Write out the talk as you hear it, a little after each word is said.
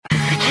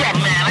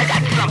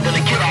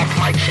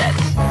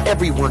Yes.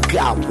 Everyone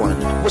got one.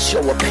 What's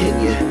your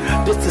opinion?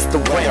 This is the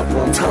rap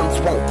room. Tongues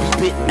won't be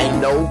bitten.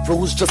 Ain't no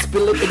rules, just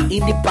spill it, and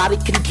anybody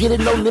can get it.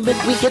 No limit,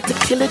 we get to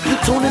kill it. You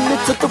tuning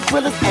into the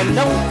thrillers, and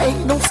no,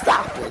 ain't no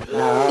stopping.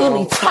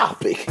 Any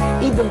topic,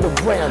 even the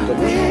random.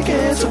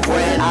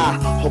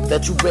 I hope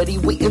that you ready.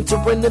 We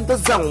entering in the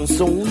zone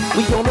soon.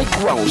 We on a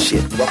grown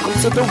shit. Welcome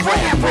to the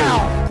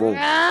rap room.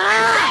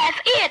 That's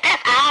it.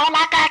 That's all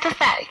I got to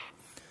say.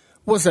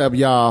 What's up,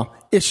 y'all?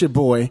 It's your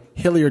boy,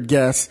 Hilliard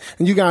Guest,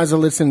 and you guys are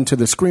listening to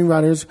the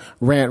Screenwriters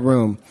Rant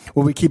Room,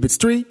 where we keep it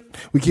street,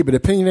 we keep it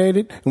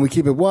opinionated, and we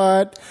keep it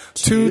what?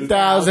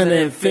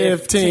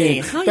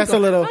 2015. That's a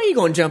little... How you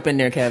going to jump in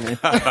there, Kevin?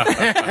 That's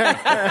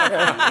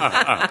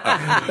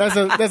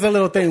a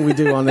little thing we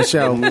do on the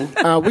show.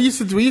 We used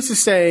to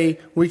say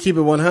we keep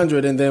it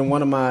 100, and then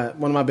one of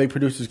my big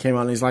producers came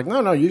on and he's like,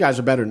 no, you guys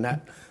are better than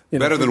that.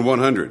 Better than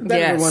 100.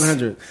 Better than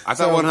 100. I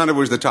thought 100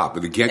 was the top,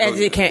 but it can't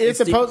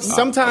go.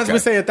 Sometimes we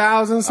say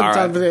 1,000,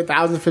 sometimes we say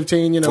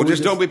 1,015. Well,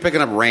 just don't be picking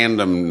up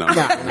random numbers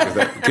because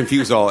that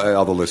confuse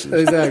all the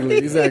listeners.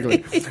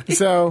 Exactly.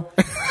 So,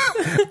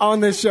 on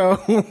this show,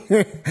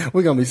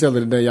 we're going to be silly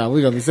today, y'all.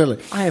 We're going to be silly.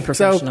 I am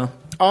professional. So,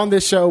 on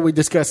this show, we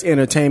discuss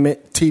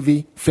entertainment,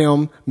 TV,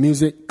 film,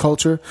 music,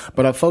 culture,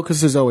 but our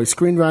focus is always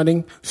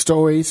screenwriting,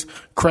 stories,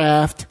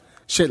 craft,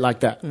 shit like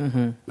that.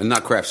 And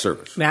not craft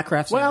service. Not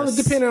craft service. Well,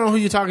 depending on who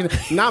you're talking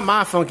to. Not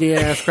my funky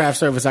ass craft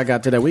service I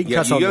got today. We can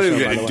cuss on you the don't show, even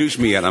by the way. introduce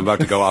me yet. I'm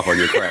about to go off on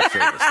your craft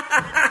service.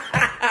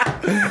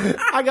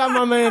 I got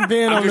my man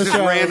Ben on the Just show.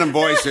 this random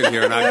voice in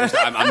here, and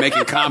I'm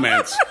making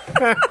comments.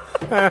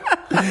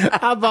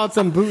 I bought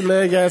some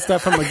bootleg ass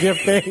stuff from a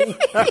gift thing.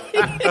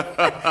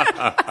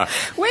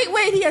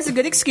 Wait, he has a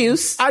good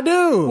excuse. I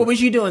do. What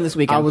was you doing this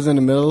weekend? I was in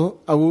the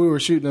middle. We were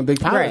shooting a big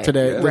pilot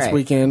this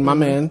weekend. My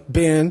man,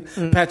 Ben,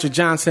 Patrick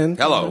Johnson,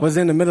 was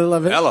in the middle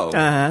of it. Hello.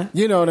 Uh-huh.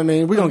 You know what I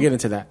mean? We're going to get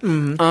into that.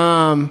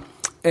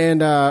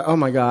 Oh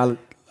my God,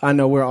 I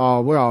know we're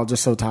all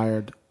just so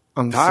tired.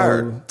 I'm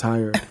so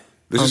tired.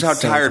 This is how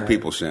tired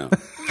people sound.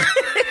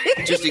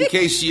 Just in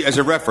case, as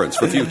a reference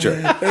for future.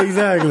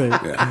 Exactly.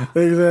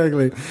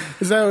 Exactly.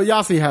 So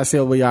y'all see how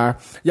silly we are.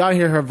 Y'all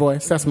hear her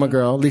voice. That's my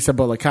girl, Lisa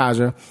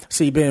Bolakaja.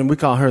 See, Ben, we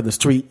call her the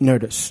street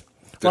nerdist.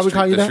 Why we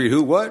call you that? The street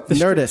who? What? The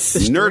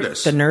nerdist.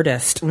 Nerdist. The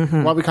nerdist.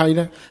 Mm-hmm. Why we call you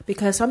that?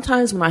 Because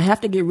sometimes when I have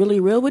to get really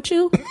real with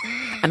you,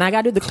 and I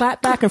got to do the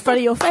clap back in front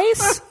of your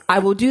face, I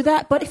will do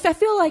that. But if I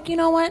feel like, you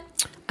know what?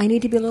 I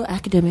need to be a little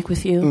academic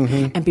with you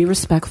and be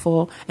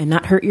respectful and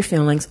not hurt your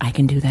feelings. I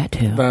can do that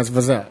too. That's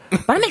what's up.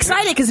 But I'm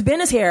excited because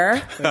Ben is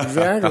here.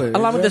 Exactly.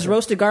 Along with this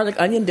roasted garlic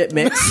onion dip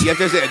mix. Yeah,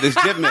 this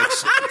dip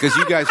mix, because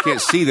you guys can't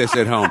see this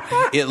at home.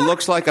 It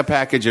looks like a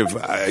package of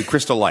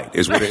Crystal Light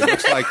is what it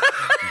looks like.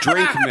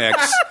 Drink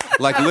mix.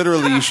 Like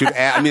literally you should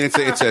add, I mean, it's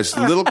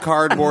a little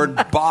cardboard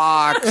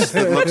box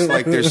that looks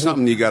like there's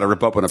something you got to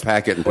rip up in a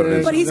packet and put it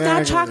in. But he's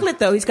got chocolate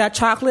though. He's got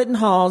chocolate and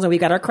Halls, and we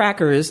got our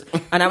crackers.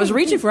 And I was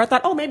reaching for it. I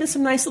thought, oh, maybe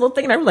some nice little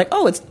thing. And I was like,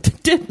 oh, it's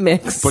dip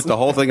mix. Put the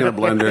whole thing in a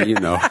blender, you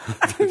know.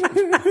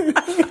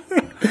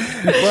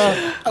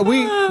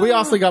 Well, we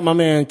also got my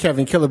man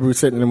Kevin Killebrew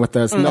sitting in with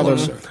us, another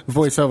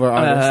voiceover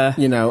artist,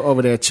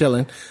 over there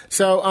chilling.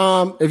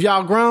 So, if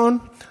y'all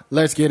grown,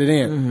 let's get it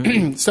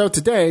in. So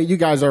today, you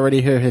guys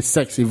already hear his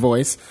sexy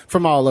voice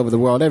from all over the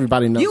world.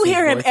 Everybody knows you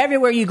hear him voice.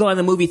 everywhere you go in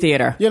the movie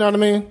theater. You know what I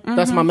mean?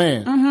 That's my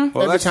man.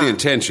 Well, that's the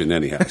intention,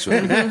 anyhow. So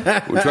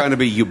we're trying to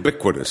be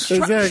ubiquitous.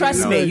 Exactly.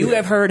 Trust me, you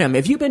have heard him.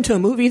 If you've been to a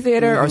movie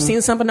theater or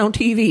seen something on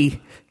TV,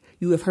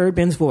 you have heard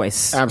Ben's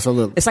voice.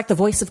 Absolutely. It's like the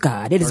voice of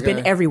God. It has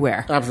been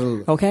everywhere.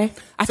 Absolutely. Okay?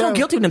 I feel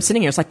guilty when I'm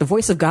sitting here. It's like the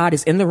voice of God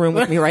is in the room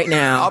with me right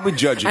now. I'll be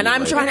judging and you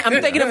I'm later. I'm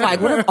thinking of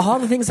like, what are all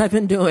the things I've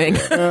been doing?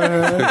 You've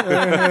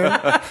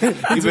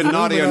been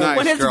naughty or nice,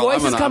 when his girl.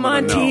 voices come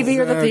on TV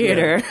or the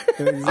theater.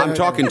 I'm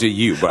talking to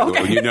you, by the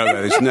way. You know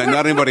that. It's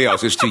not anybody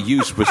else. It's to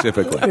you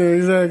specifically.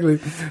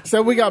 Exactly.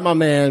 So we got my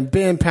man,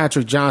 Ben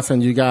Patrick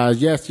Johnson, you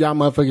guys. Yes, y'all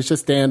motherfuckers should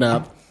stand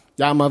up.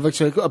 Y'all motherfuckers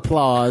should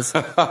applause.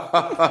 Okay.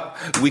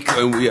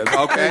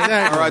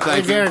 Exactly. All right,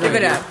 thank you. Give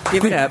it up.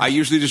 Give it up. I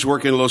usually just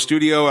work in a little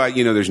studio.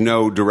 There's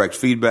no direct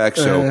feedback,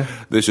 so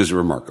this is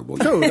remarkable.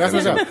 Cool, that's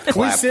what's up.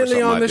 We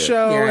silly on the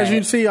show, You're as you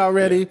right. see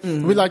already.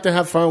 We like to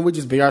have fun. We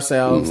just be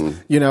ourselves.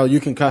 You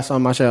can cuss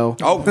on my show.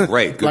 Oh,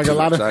 great. Good Like a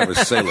lot of- I have a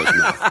sailor's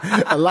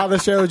mouth. A lot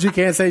of shows you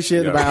can't say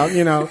shit about,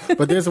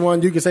 but this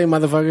one you can say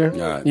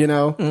motherfucker.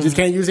 Right. Just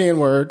can't use the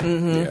N-word.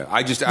 Yeah,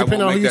 I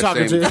Depending on won't who make you're that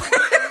talking same. to.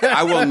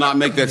 I will not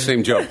make that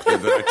same joke that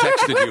I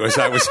texted you as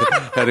I was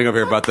heading over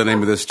here about the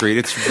name of this street.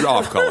 It's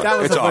off color. That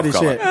was It's some off funny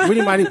color.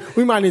 shit.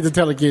 We might need to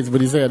tell the kids what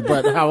he said,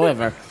 but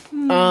however.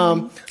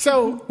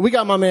 So we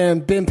got my man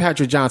Ben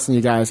Patrick Johnson,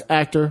 you guys,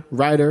 actor,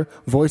 writer,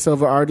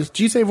 voiceover artist.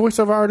 Do you say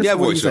voiceover artist? Yeah,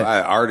 What do you say?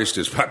 artist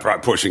is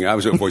probably pushing. I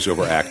was a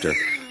voiceover actor,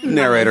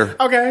 narrator.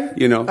 Okay.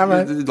 All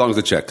right. as long as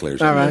the check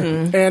clears. All right.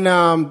 And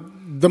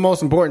the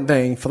most important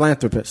thing,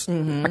 philanthropist. I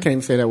can't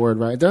even say that word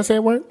right. Did I say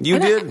that word? You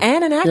did.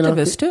 And an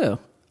activist, too.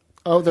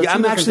 Oh, they're Yeah, two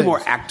I'm different actually more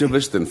things.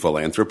 activist than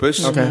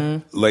philanthropist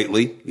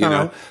lately,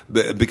 Uh-huh.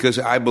 because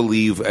I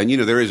believe, and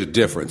there is a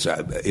difference.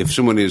 If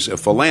someone is a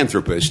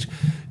philanthropist,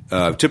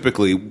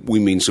 typically we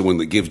mean someone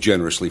that gives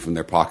generously from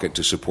their pocket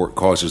to support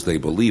causes they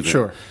believe in.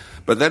 Sure.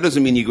 But that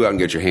doesn't mean you go out and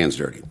get your hands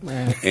dirty.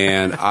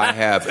 And I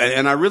have,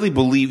 and I really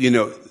believe,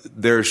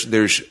 there's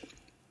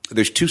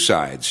two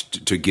sides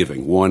to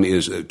giving. One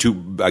is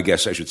I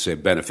guess I should say,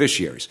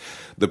 beneficiaries.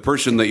 The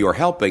person that you're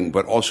helping,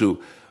 but also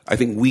I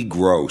think we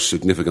grow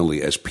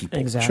significantly as people.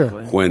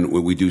 Exactly. When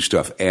we do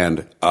stuff.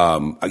 And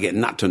again,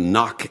 not to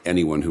knock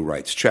anyone who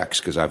writes checks,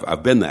 because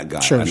I've been that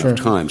guy enough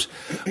times,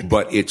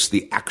 but it's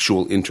the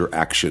actual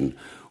interaction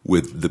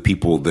with the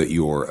people that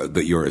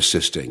you're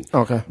assisting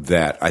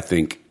that I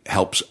think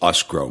helps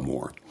us grow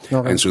more.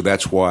 And so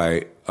that's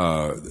why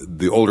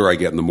the older I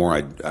get and the more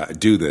I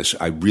do this,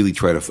 I really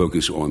try to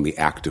focus on the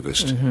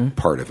activist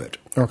part of it.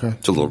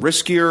 It's a little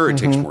riskier. It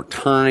takes more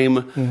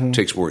time.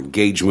 Takes more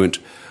engagement.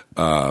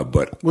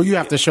 But you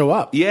have to show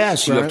up.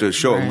 Yes, you have to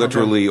show up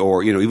literally,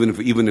 or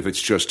even if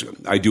it's just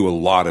I do a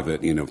lot of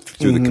it,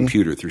 through the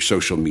computer, through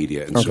social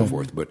media, and so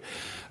forth. But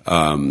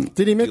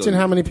did he mention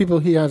how many people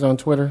he has on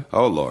Twitter?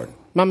 Oh Lord.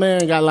 My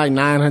man got like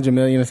 900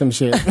 million or some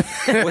shit.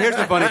 Well, here's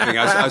the funny thing.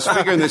 I was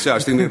figuring this out. I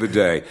was thinking the other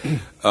day.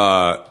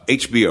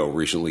 HBO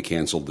recently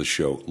canceled the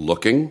show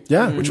Looking,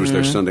 which was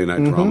their Sunday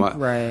night drama.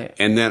 Right.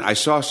 And then I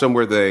saw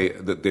somewhere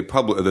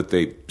that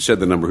they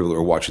said the number of people that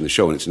were watching the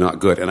show, and it's not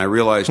good. And I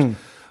realized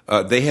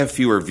they have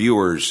fewer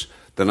viewers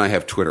than I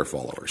have Twitter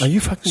followers. Are you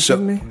fucking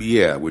kidding me?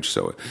 Yeah, which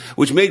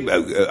made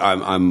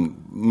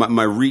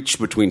my reach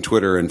between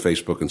Twitter and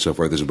Facebook and so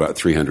forth is about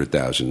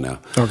 300,000 now.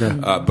 Okay,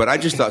 but I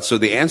just thought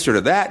the answer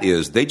to that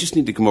is they just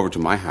need to come over to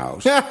my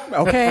house.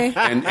 Okay,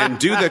 and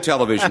do their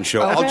television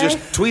show. I'll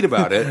just tweet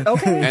about it.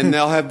 And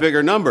they'll have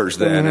bigger numbers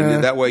then,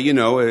 and that way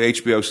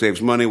HBO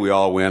saves money. We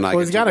all win.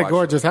 He's got a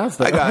gorgeous house,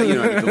 though. I got I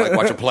get to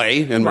watch a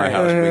play in my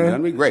house.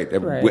 That'd be great.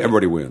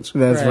 Everybody wins.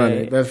 That's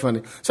funny. That's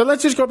funny. So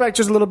let's just go back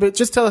just a little bit.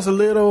 Just tell us a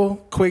little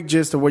quick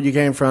gist of where you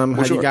came from,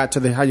 how you got to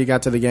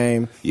the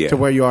game, to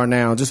where you are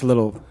now. Just a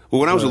little. Well,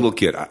 when I was a little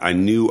kid, I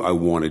knew I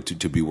wanted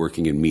to be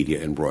working in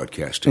media and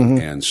broadcasting,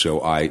 and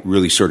so I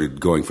really started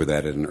going for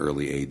that at an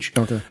early age.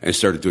 And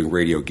started doing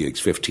radio gigs,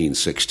 15,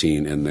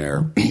 16, and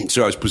there.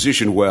 So I was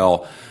positioned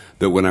well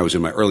that when I was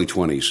in my early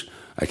 20s,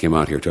 I came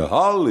out here to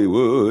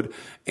Hollywood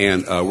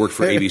and worked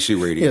for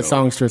ABC Radio. Yeah,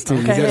 songstress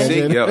too.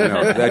 See? No,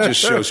 that just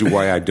shows you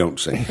why I don't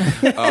sing.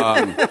 Came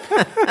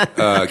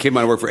out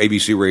and worked for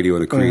ABC Radio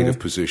in a creative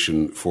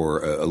position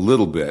for a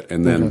little bit,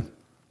 and then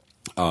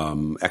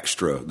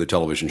Extra, the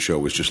television show,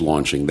 was just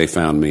launching. They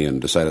found me and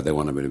decided they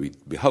wanted me to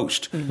be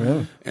host.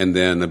 And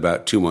then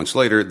about 2 months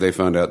later, they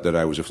found out that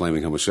I was a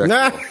flaming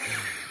homosexual.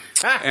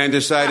 And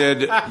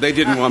decided they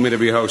didn't want me to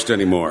be host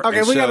anymore.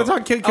 Okay, we got to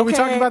talk. Can we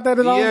talk about that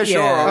at all? Yeah,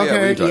 sure.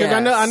 Okay, because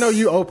I know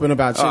you open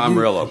about shit. I'm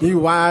real open. You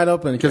wide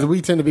open, because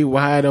we tend to be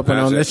wide open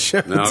on this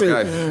show too.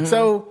 Okay.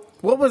 So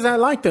what was that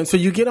like then? So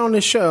you get on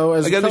the show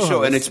as a co-host. I got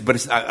the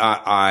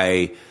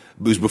show,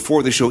 it was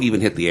before the show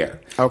even hit the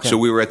air. So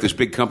we were at this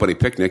big company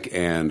picnic,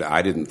 and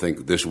I didn't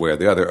think this way or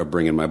the other of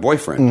bringing my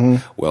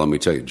boyfriend. Well, let me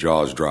tell you,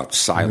 jaws dropped,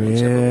 silence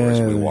everywhere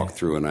as we walked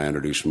through, and I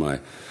introduced my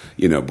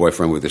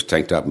boyfriend with his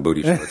tank top and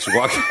booty shorts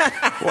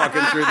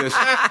walking through this.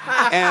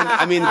 And,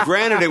 I mean,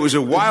 granted, it was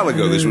a while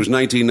ago. This was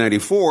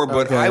 1994,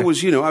 but I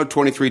was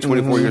 23,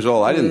 24 years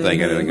old. I didn't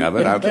think anything of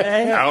it. I was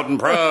out and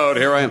proud.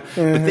 Here I am.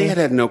 But they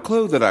had no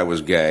clue that I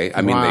was gay.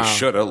 I mean, they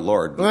should have.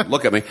 Lord,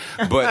 look at me.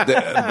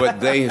 But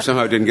they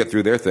somehow didn't get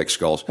through their thick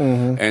skulls.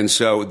 And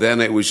so then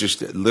it was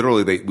just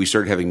literally we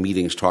started having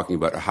meetings talking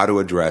about how to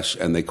address,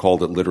 and they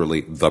called it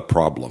literally the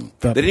problem.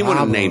 They didn't want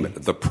to name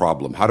it the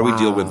problem. How do we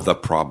deal with the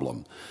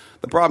problem?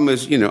 The problem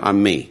is,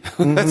 I'm me.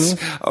 That's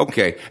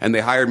okay. And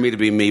they hired me to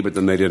be me, but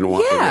then they didn't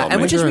want the real me. And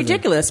which is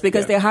ridiculous,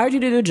 because they hired you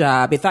to do a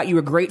job. They thought you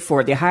were great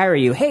for it. They hire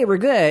you. Hey, we're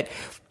good.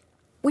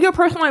 Well, your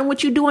personal life,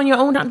 what you do on your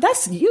own time,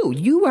 that's you.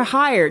 You were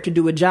hired to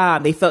do a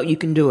job. They felt you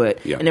can do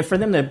it. And then for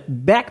them to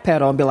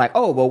backpedal and be like,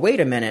 oh, well,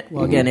 wait a minute.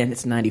 Well, again,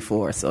 it's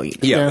 94, so and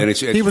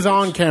he was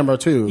on camera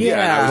too.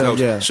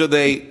 So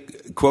they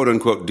quote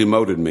unquote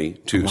demoted me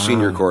to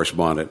senior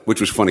correspondent, which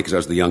was funny because I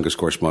was the youngest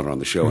correspondent on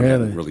the show and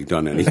hadn't really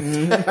done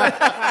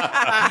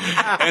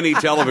any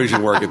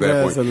television work at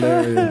that point.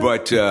 Hilarious.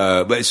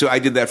 But so I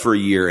did that for a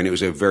year, and it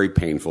was a very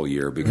painful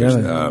year because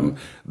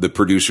the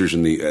producers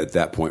at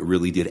that point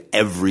really did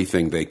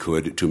everything they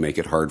could to make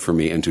it hard for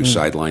me and to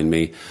sideline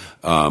me.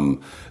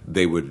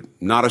 They would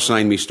not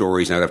assign me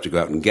stories, and I'd have to go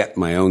out and get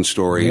my own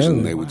stories,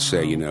 and they would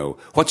say,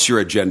 what's your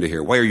agenda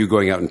here? Why are you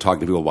going out and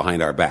talking to people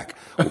behind our back?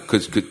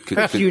 Because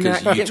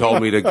you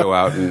told me to go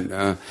out,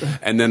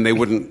 and then they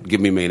wouldn't give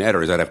me main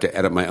editors. I'd have to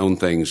edit my own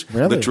things,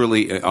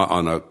 literally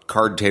on a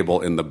card table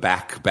in the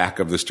back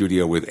of the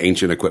studio with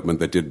ancient equipment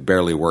that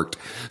barely worked.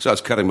 So I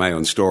was cutting my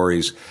own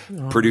stories,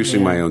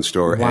 producing my own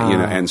story,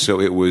 and so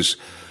it was.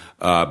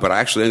 But I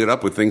actually ended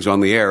up with things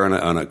on the air,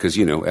 because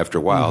after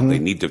a while they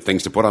need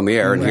things to put on the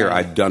air, and here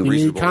I'd done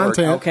reasonable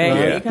content.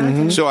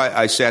 work. So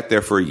I sat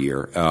there for a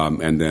year,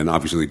 and then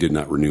obviously did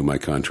not renew my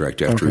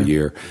contract after a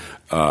year.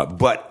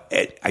 But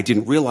I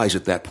didn't realize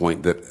at that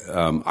point that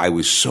I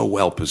was so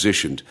well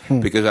positioned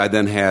because I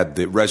then had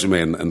the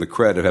resume and the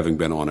cred of having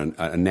been on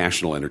a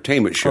national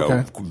entertainment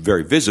show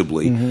very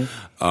visibly.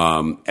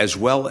 as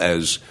well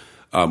as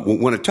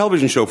when a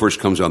television show first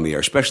comes on the air,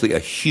 especially a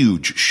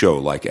huge show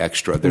like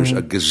Extra, there's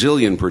a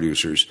gazillion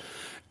producers.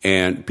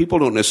 And people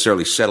don't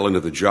necessarily settle into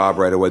the job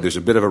right away. There's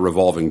a bit of a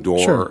revolving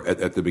door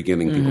at the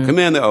beginning. People come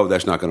in,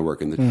 that's not going to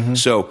work.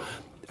 So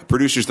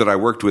producers that I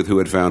worked with who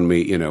had found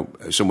me,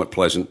 somewhat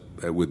pleasant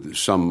with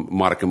some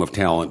modicum of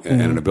talent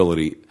and an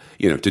ability,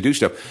 to do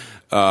stuff.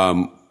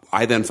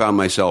 I then found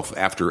myself,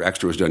 after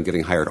Extra was done,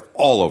 getting hired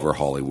all over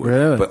Hollywood.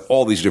 Really? But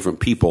all these different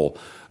people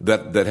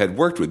that had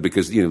worked with,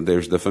 because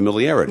there's the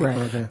familiarity. Right.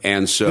 Okay.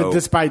 And so,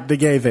 despite the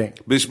gay thing,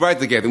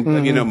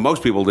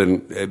 most people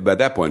didn't at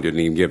that point didn't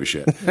even give a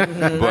shit.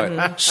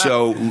 But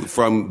so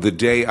from the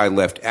day I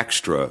left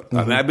Extra,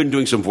 I mean, I've been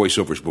doing some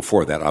voiceovers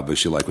before that,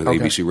 obviously, like with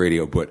ABC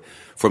Radio. But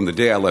from the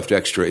day I left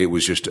Extra, it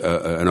was just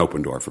an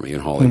open door for me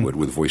in Hollywood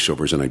with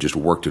voiceovers, and I just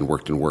worked and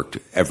worked and worked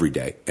every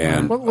day.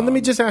 And well, let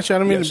me just ask you. I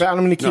don't mean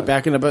to keep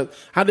backing up, but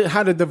how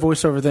did the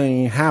voiceover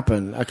thing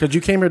happen? Because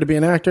you came here to be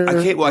an actor.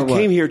 I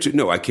came here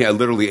to I can't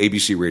literally.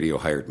 ABC Radio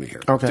hired me here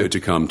to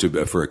come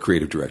for a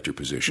creative director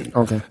position.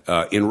 Okay.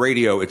 In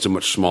radio, it's a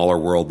much smaller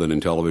world than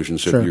in television.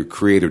 So if you're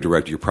creative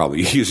director, you're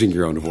probably using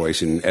your own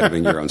voice and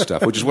editing your own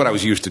stuff, which is what I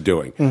was used to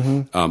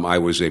doing. I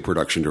was a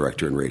production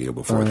director in radio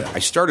before that. I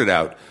started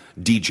out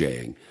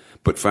DJing,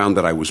 but found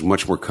that I was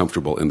much more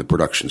comfortable in the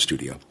production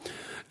studio.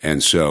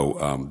 And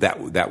so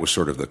that was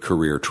sort of the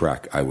career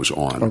track I was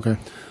on. Okay.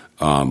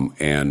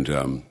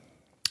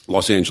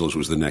 Los Angeles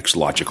was the next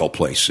logical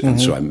place. And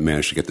so I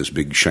managed to get this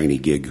big, shiny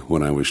gig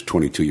when I was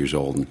 22 years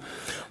old.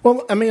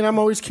 Well, I mean, I'm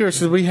always curious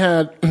because we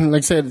had, like I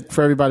said,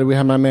 for everybody, we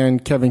had my man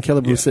Kevin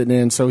Killebrew sitting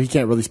in, so he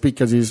can't really speak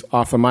because he's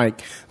off the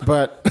mic.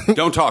 But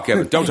don't talk,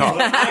 Kevin. Don't talk.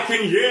 I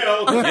can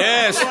yell.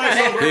 Yes.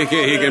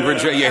 He can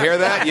project. You hear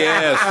that?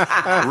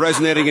 Yes.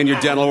 Resonating in your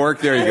dental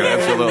work. There you go.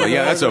 Absolutely.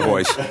 Yeah, that's a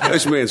voice.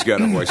 This man's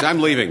got a voice. I'm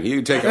leaving.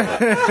 You take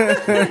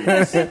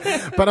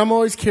over. But I'm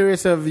always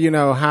curious of,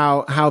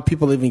 how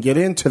people even get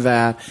into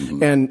that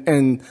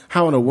and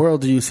how in the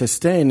world do you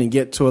sustain and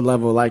get to a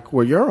level like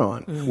where you're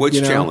on? Well,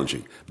 it's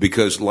challenging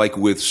because like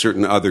with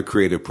certain other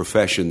creative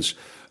professions,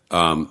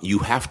 you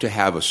have to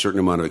have a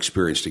certain amount of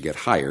experience to get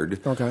hired.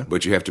 Okay.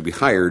 But you have to be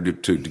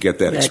hired to get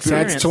that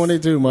experience. That's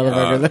 22,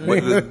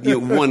 motherfucker.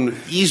 But one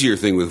easier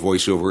thing with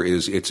voiceover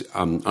is it's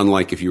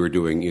unlike if you were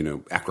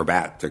doing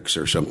acrobatics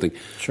or something.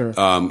 Sure.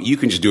 You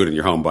can just do it in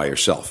your home by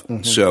yourself.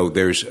 So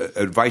there's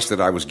advice that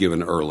I was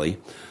given early,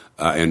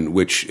 and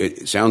which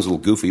it sounds a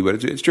little goofy,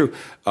 but it's true.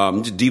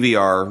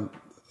 DVR.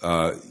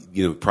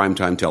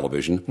 Primetime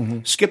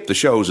television, skip the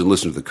shows and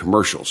listen to the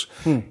commercials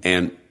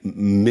and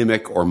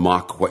mimic or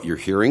mock what you're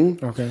hearing.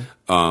 Okay.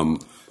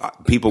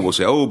 People will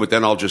say, but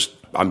then I'm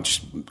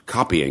just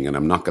copying and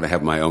I'm not going to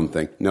have my own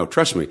thing. No,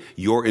 trust me,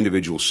 your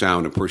individual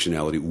sound and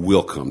personality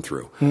will come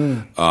through.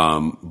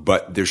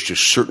 But there's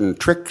just certain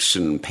tricks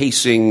and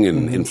pacing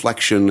and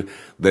inflection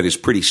that is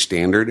pretty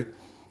standard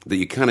that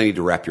you kind of need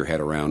to wrap your head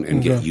around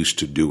and get used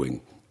to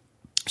doing.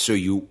 So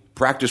you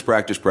practice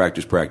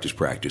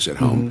at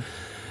home.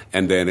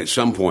 And then at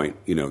some point,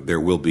 there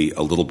will be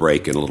a little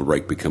break, and a little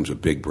break becomes a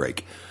big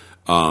break.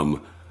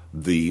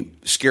 The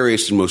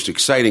scariest and most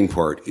exciting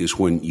part is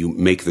when you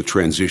make the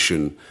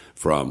transition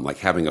from like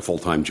having a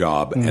full-time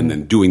job and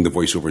then doing the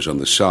voiceovers on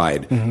the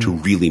side to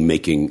really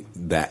making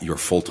that your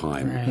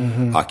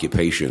full-time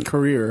occupation.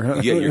 Career.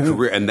 Yeah, your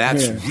career. And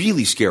that's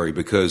really scary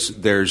because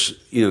there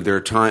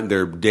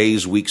are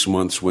days, weeks,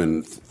 months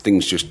when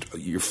things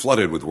you're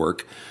flooded with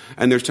work.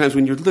 And there's times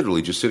when you're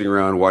literally just sitting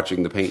around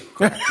watching the paint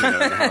in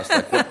the house.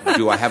 Like,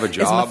 do I have a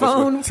job? Is my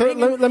phone So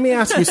let me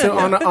ask you. So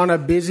on a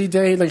busy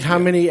day, like how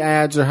many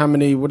ads or how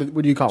many what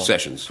do you call it?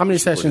 Sessions? How many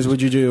sessions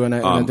would you do in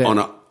a day?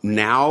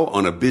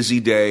 On a busy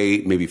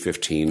day, maybe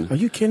 15. Are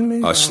you kidding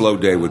me? A slow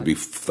day would be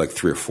like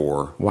 3 or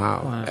 4.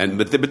 Wow. And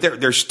but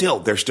there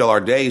still are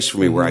days for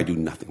me where I do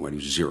nothing, where I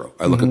do zero.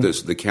 I look at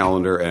the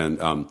calendar,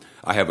 and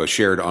I have a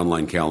shared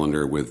online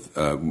calendar with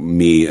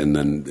me and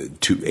then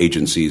 2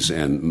 agencies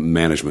and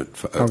management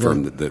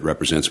firm that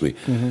represents me.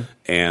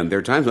 And there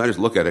are times when I just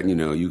look at it,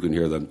 and you can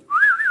hear the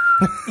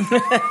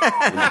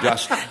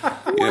dust,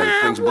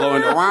 things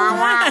blowing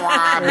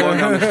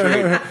down the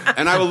street.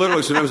 And I will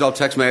literally, sometimes I'll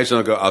text my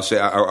agent and I'll say,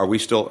 are we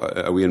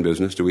in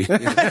business? Is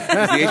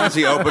the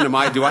agency open?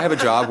 Do I have a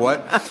job?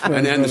 What?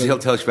 And then he'll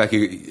tell us back,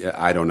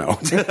 I don't know.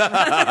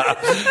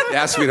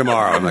 Ask me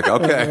tomorrow. I'm like,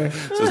 okay.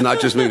 So it's not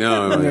just me.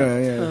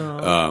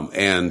 No.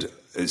 And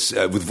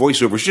with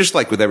voiceovers, just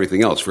like with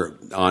everything else for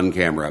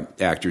on-camera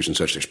actors and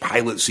such, there's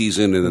pilot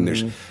season, and then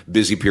there's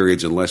busy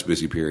periods and less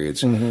busy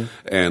periods.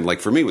 And like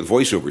for me with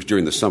voiceovers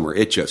during the summer,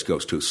 it just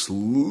goes to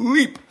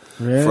sleep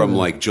from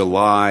like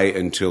July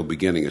until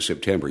beginning of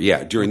September.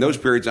 Yeah, during those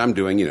periods, I'm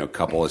doing a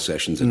couple of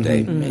sessions a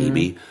day,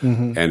 maybe,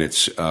 and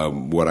it's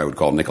what I would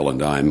call nickel and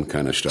dime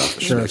kind of stuff.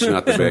 Sure. It's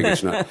not the big,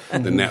 it's not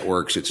the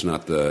networks, it's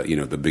not the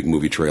the big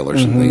movie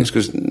trailers and things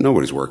because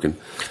nobody's working.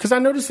 Because I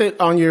noticed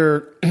that on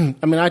your,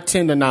 I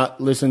tend to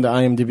not listen to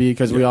IMDb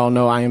because we all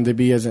know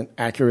IMDb isn't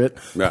accurate.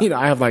 Yeah.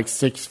 I have like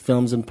 6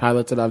 films and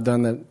pilots that I've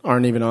done that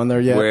aren't even on there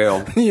yet.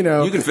 Well,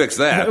 you can fix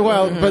that.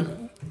 Well,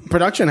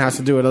 production has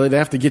to do it. They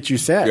have to get you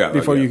set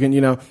before you can,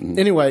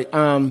 Anyway,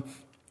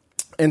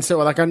 and so,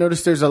 like, I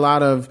noticed there's a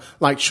lot of,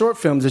 like, short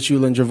films that you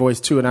lend your voice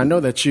to, and I know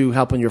that you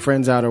helping your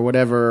friends out or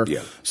whatever.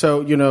 Yeah.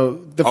 So,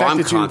 the fact I'm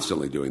that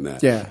constantly doing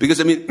that. Yeah.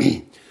 Because, I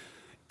mean,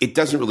 it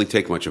doesn't really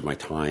take much of my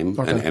time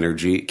and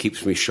energy. It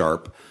keeps me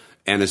sharp.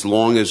 And as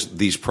long as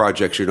these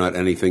projects are not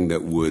anything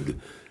that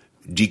would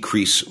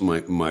decrease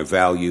my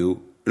value,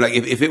 like,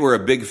 if it were a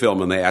big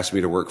film and they asked me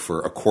to work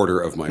for a quarter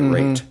of my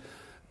rate,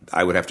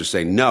 I would have to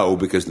say no,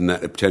 because then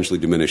that potentially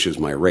diminishes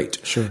my rate.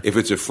 Sure. If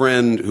it's a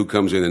friend who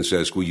comes in and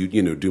says, "Will you,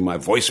 do my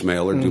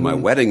voicemail or do my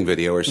wedding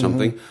video or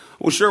something?"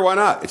 Well, sure, why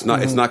not? It's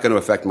not. It's not going to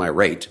affect my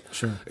rate.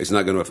 Sure. It's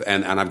not going to.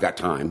 And I've got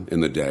time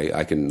in the day.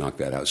 I can knock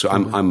that out. So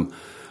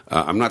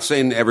I'm not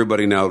saying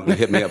everybody now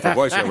hit me up for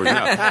voiceovers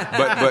now,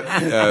 but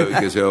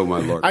because oh my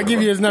Lord, I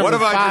give you his number. What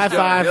have I just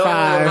done?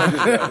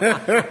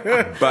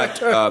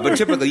 555. But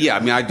typically, yeah, I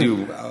mean, I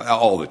do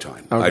all the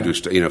time. Okay. I do.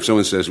 If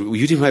someone says, "Will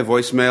you do my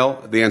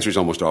voicemail?" The answer is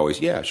almost always,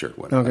 "Yeah, sure,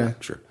 whatever." Okay,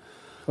 sure.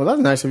 Well, that's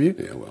nice of you.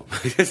 Yeah, well.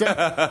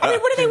 I mean,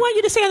 what do they want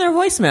you to say on their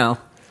voicemail?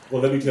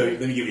 Well, let me tell you.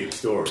 Let me give you a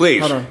story. Please.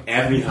 Hold on.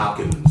 Anthony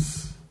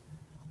Hopkins.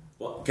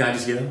 Well, can I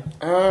just yell?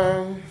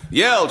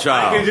 Yell,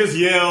 child. I can just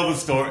yell the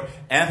story.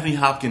 Anthony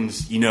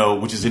Hopkins,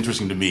 which is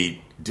interesting to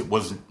me,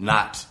 was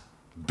not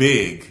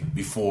big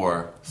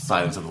before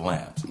Silence of the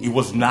Lambs. He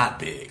was not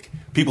big.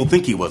 People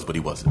think he was, but he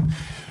wasn't.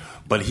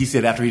 But he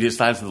said after he did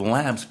Silence of the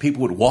Lambs,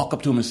 people would walk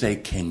up to him and say,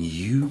 "Can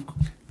you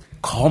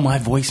call my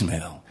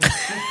voicemail?"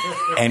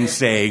 and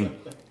say,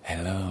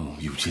 "Hello,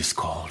 you just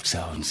called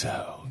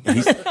so-and-so." And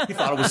he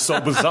thought it was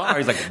so bizarre.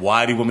 He's like,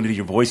 "Why do you want me to do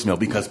your voicemail?"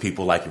 Because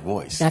people like your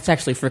voice. That's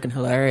actually freaking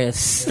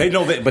hilarious. They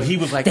know that, but he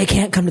was like, they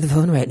can't come to the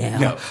phone right now.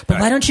 No,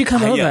 but why don't you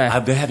come over?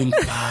 I've been having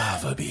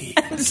fava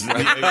beans.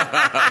 Something like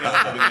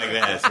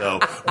that. So,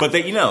 but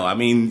they, I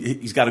mean,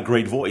 he's got a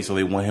great voice, so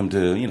they want him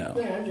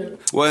to,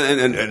 Well,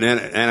 and an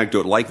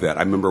anecdote like that,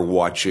 I remember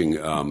watching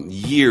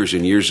years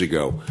and years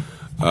ago,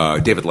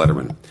 David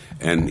Letterman,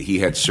 and he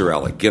had Sir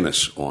Alec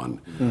Guinness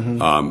on,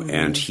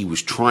 and he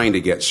was trying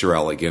to get Sir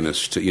Alec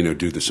Guinness to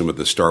do some of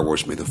the Star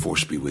Wars "May the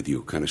Force be with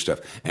you" kind of stuff,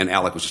 and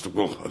Alec was just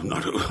well, I'm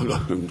not going to say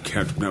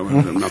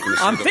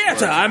I'm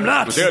theater. I'm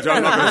not going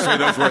to say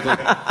those words.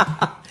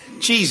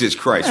 Jesus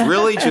Christ,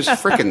 really? Just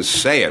frickin'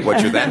 say it.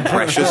 What, you're that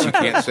precious you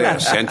can't say a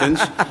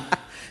sentence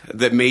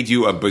that made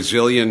you $1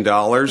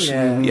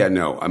 bazillion? Yeah,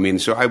 no. I mean,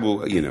 so I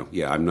will.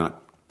 I'm not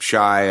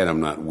shy and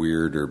I'm not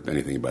weird or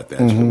anything about that.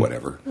 So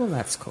whatever. Well,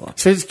 that's cool.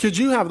 So could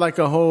you have like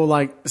a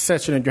whole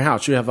session in your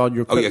house? You have all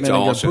your equipment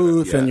and your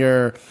booth and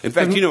your. In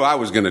fact, I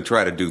was going to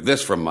try to do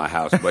this from my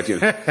house, but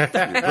rude of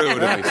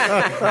me.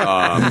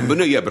 But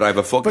no, but I have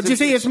a full. But you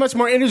see, it's much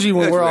more energy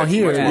when we're all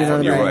here.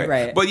 You're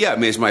right. But yeah, I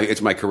mean,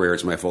 it's my career,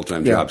 it's my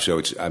full-time job.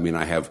 So I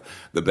have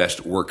the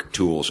best work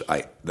tools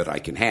that I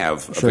can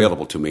have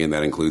available to me, and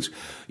that includes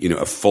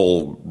a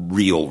full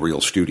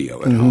real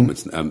studio at home.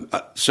 It's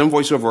some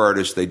voiceover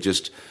artists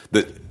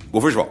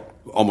well, first of all,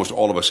 almost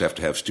all of us have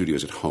to have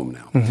studios at home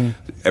now.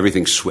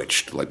 Everything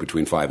switched like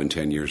between 5 and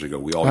 10 years ago.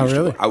 We all used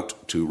to go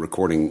out to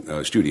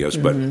recording studios,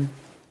 but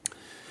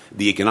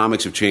the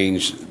economics have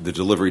changed, the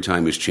delivery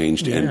time has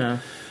changed, and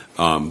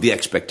the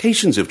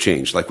expectations have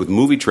changed. Like with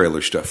movie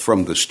trailer stuff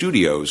from the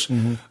studios,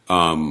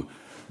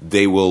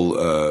 they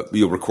will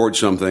you'll record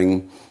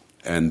something,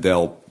 and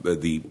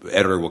the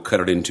editor will cut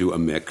it into a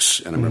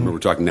mix. And I remember we're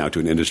talking now to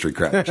an industry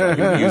crowd,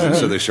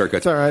 so they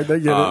shortcuts. It's all right, they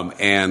get it.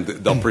 And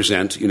they'll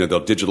present, they'll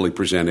digitally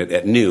present it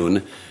at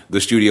noon. The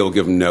studio will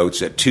give them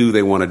notes. At 2,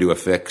 they want to do a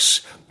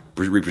fix.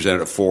 Represent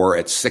it at 4.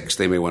 At 6,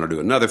 they may want to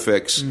do another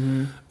fix.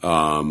 And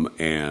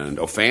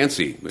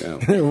fancy. Yeah.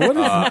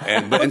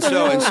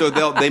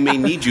 So they may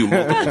need you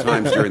multiple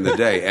times during the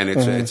day, and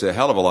it's a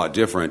hell of a lot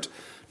different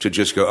to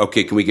just go,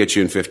 okay, can we get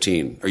you in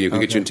 15? Or you can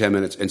get you in 10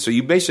 minutes. And so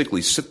you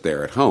basically sit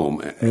there at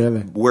home. Really?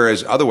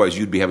 Whereas otherwise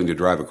you'd be having to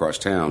drive across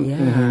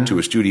town to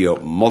a studio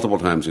multiple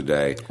times a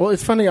day. Well,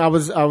 it's funny. I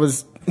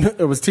was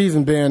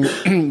teasing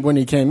Ben when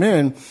he came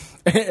in.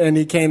 And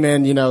he came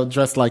in,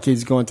 dressed like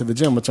he's going to the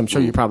gym, which I'm sure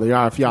you probably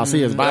are. If y'all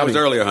see his body, that was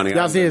earlier, honey.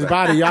 Y'all see his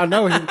body, y'all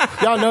know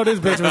this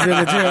bitch was in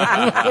the gym.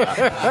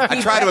 I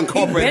try to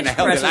incorporate it in a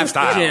healthy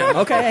lifestyle.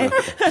 Okay,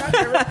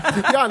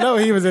 y'all know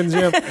he was in the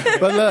gym.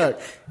 But look,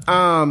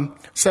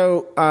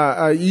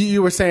 so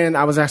you were saying,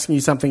 I was asking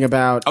you something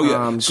about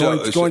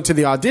going to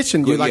the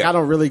audition. You're like, I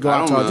don't really go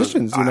out to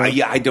auditions.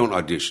 I don't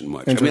audition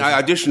much. I mean, I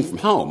audition from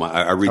home.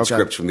 I read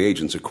scripts from the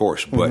agents, of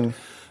course, but.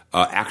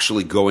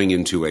 Actually going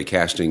into a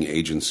casting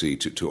agency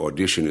to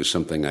audition is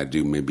something I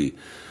do maybe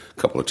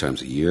a couple of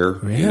times a year.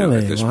 Really?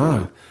 At this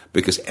point,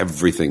 because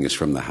everything is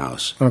from the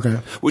house. Okay.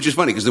 Which is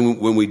funny because then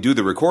when we do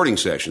the recording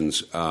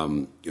sessions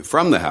from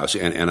the house,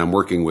 and I'm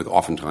working with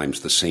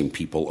oftentimes the same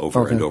people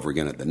over and over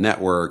again at the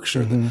networks,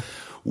 or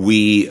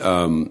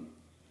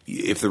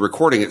if the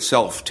recording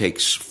itself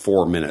takes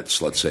 4 minutes,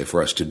 let's say,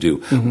 for us to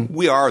do,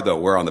 we're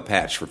on the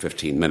patch for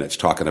 15 minutes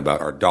talking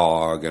about our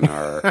dog and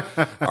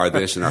our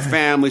this and our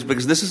families,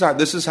 because this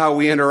is how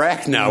we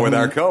interact now with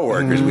our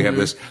coworkers. We have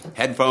this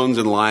headphones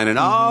in line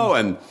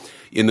and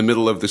in the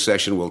middle of the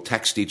session, we'll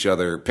text each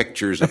other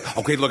pictures.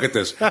 Okay, look at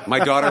this. My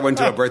daughter went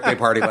to a birthday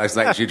party last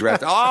night and she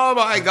dressed. Oh,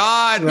 my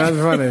God. That's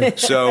funny.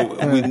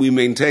 So we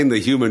maintain the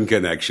human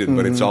connection,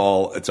 but it's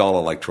all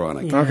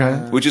electronic. Okay.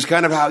 Which is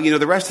kind of how,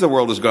 the rest of the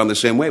world has gone the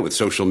same way with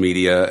social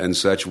media and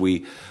such.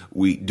 We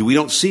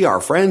don't see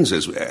our friends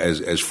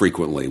as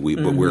frequently,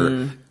 but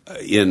we're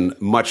in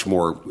much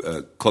more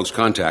close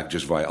contact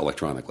just via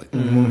electronically.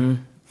 Mm-hmm.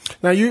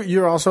 Now,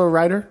 you're also a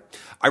writer?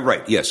 I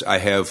write, yes. I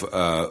have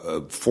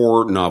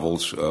 4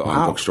 novels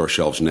on bookstore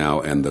shelves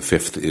now, and the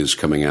 5th is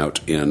coming out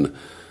in,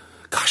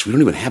 gosh, we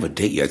don't even have a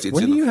date yet. It's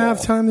when do you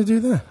have time to do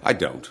that? I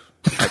don't.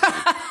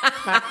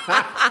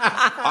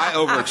 I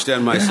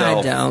overextend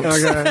myself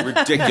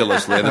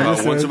ridiculously.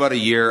 And once about a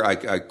year,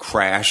 I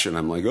crash, and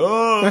I'm like,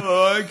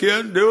 I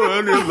can't do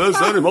any of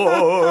this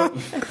anymore.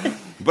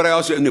 But I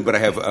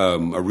have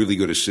a really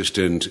good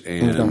assistant,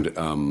 and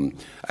I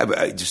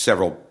have just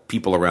several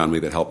people around me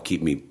that help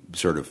keep me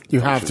sort of. You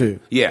have to.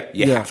 Yeah,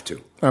 you have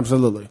to.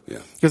 Absolutely. Yeah.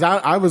 Because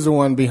I was the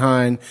one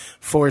behind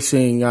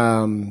forcing.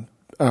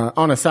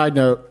 On a side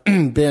note,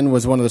 Ben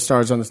was one of the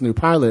stars on this new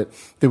pilot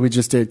that we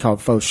just did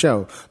called Faux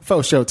Show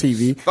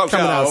TV, coming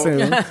out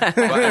soon. But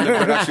the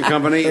production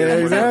company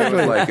is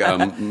exactly like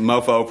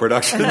Mofo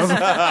Productions.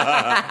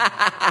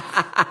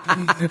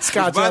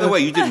 Scott, by the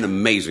way, you did an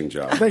amazing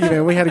job. Thank you,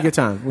 man. We had a good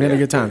time.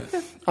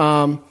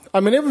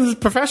 It was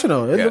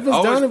professional. It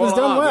was done. It was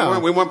done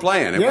well. We weren't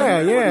playing.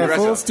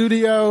 Full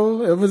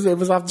studio. It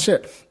was off the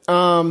shit.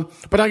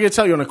 But I got to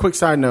tell you on a quick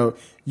side note.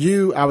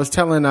 I was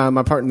telling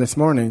my partner this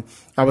morning.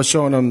 I was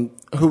showing him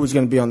who was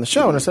going to be on the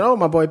show, and I said, "Oh,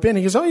 my boy Ben."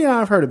 He goes, "Oh yeah,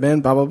 I've heard of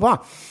Ben." Blah blah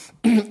blah.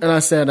 And I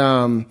said,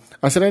 I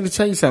had to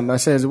tell you something. I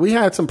said, we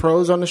had some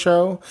pros on the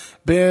show.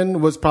 Ben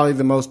was probably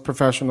the most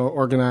professional,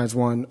 organized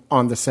one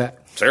on the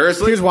set.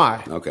 Seriously? Here's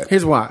why. Okay.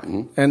 Here's why.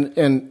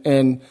 Mm-hmm.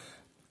 And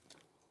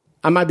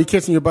I might be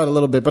kissing your butt a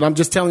little bit, but I'm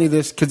just telling you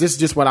this because this is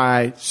just what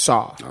I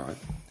saw. All right.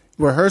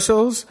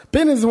 Rehearsals.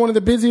 Ben is one of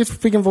the busiest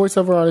freaking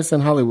voiceover artists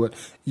in Hollywood.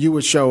 You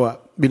would show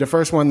up, be the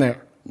first one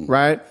there,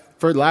 right?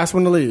 For the last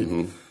one to leave.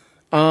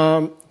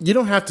 Mm-hmm. You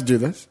don't have to do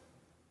this.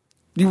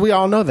 We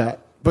all know that.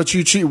 But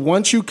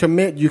once you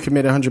commit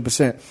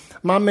 100%.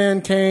 My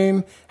man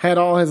came, had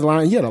all his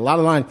lines. He had a lot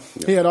of lines.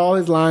 Yeah. He had all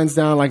his lines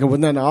down.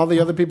 And then all the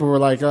other people were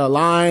like,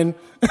 line.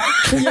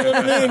 You know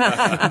what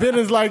I mean? Ben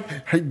is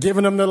like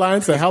giving them the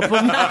lines to help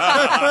them.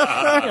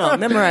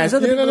 Memorize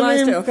other people's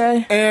lines too,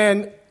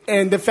 okay?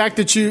 And the fact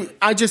that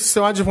I just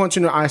want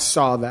you to know I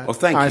saw that. Well,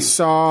 thank you. I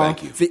saw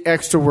the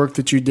extra work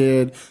that you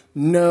did.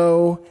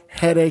 No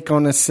headache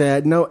on the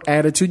set. No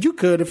attitude. You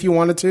could if you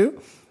wanted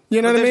to.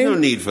 You know what I mean? There's no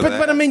need for that.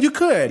 But I mean, you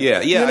could. Yeah,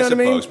 you know I suppose. I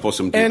mean? Pull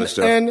some diva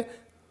stuff.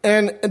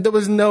 And there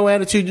was no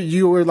attitude.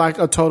 You were like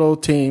a total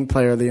team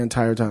player the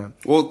entire time.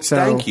 Well,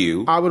 thank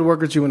you. I would work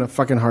with you in a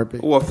fucking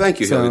heartbeat. Well, thank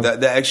you, Hilly.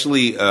 That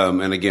actually,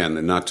 and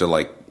again, not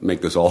to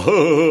make this all,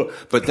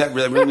 but that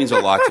really means a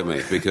lot to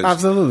me because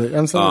absolutely.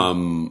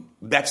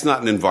 That's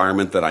not an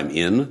environment that I'm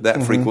in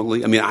that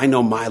frequently. I mean, I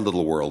know my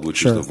little world,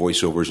 which is the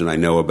voiceovers, and I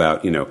know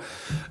about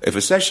if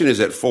a session is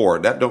at 4,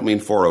 that don't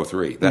mean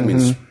 4:03. That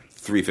means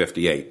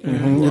 3:58.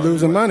 Mm-hmm. You're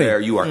losing money. There,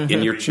 you are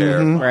in your chair.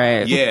 Mm-hmm.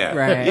 Right. Yeah.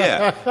 Right.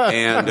 Yeah.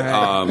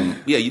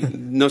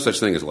 And no such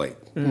thing as late.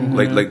 Mm-hmm.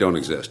 Late don't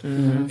exist.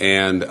 Mm-hmm.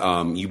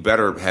 And you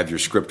better have your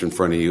script in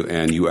front of you,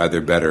 and you either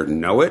better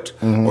know it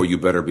or you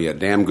better be a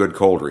damn good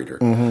cold reader.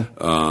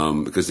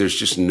 Mm-hmm. Because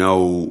there's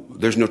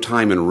no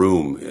time and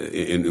room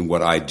in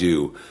what I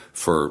do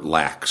for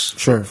lacks.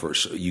 Sure.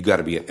 You got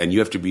to be, and you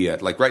have to be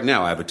at, like right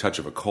now I have a touch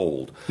of a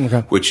cold,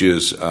 which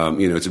is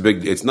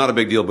it's not a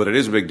big deal, but it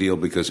is a big deal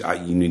because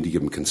you need to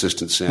give them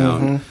consistent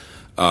sound.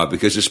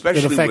 Because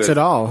especially it affects it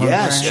all. Huh?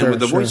 Yes, right. and with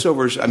the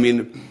voiceovers, I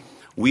mean,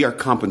 we are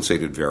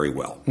compensated very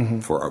well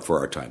for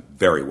our time,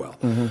 very well.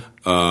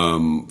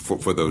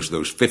 For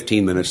those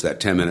 15 minutes,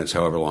 that 10 minutes,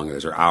 however long it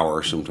is, or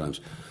hour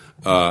sometimes.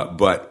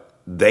 But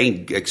they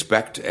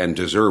expect and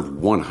deserve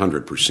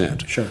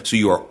 100%. Sure. So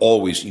you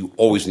always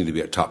need to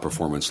be at top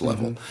performance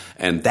level,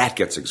 and that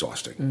gets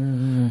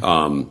exhausting.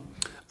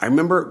 I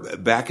remember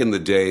back in the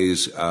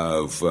days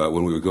of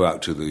when we would go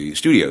out to the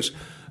studios.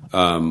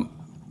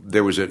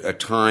 There was a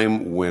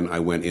time when I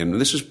went in, and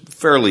this is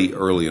fairly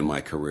early in my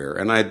career,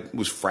 and I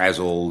was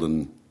frazzled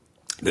and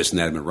this and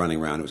that. I'd been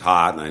running around. It was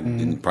hot, and I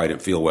probably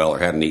didn't feel well or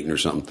hadn't eaten or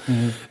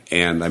something.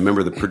 And I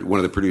remember one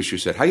of the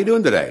producers said, "How you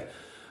doing today?"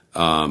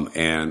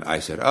 And I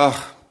said,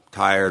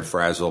 tired,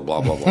 frazzled,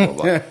 blah, blah, blah,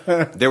 blah,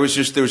 blah. There was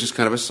just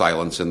kind of a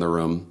silence in the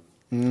room.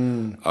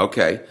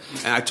 Okay.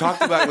 And I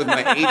talked about it with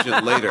my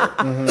agent later,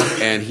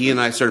 and he and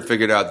I sort of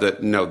figured out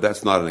that, no,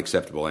 that's not an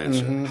acceptable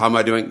answer. How am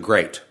I doing?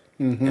 Great.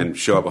 And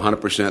show up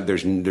 100%.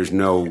 There's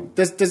no.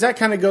 Does that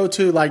kind of go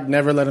to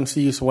never let them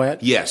see you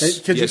sweat? Yes.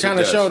 Because you kind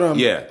of showed them.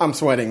 Yeah. I'm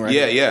sweating right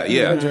now.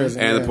 Yeah.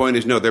 And the point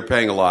is, no, they're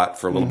paying a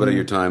lot for a little bit of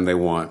your time. They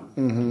want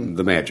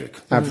the magic.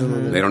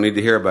 Absolutely. They don't need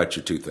to hear about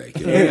your toothache.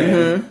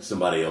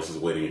 Somebody else is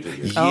waiting to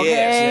hear.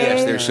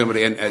 Yes. There's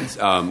somebody, and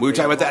we were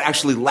talking about that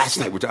actually last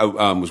night.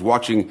 I was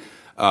watching.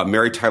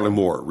 Mary Tyler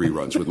Moore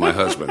reruns with my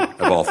husband,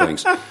 of all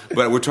things.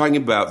 But we're talking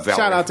about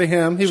Valerie. Shout out to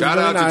him. He was Shout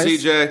really out nice. to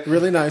TJ.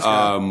 Really nice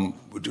guy.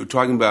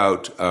 talking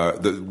about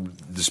the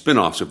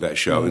spin-offs of that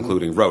show,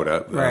 including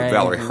Rhoda,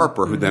 Valerie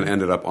Harper, who then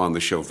ended up on the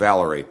show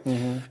Valerie.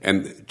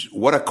 And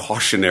what a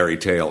cautionary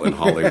tale in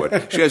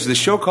Hollywood. She has this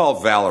show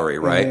called Valerie,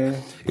 right?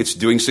 It's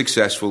doing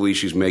successfully.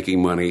 She's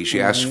making money.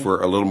 She asks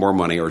for a little more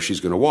money or she's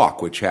going to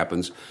walk, which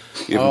happens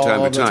from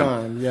time to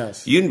time.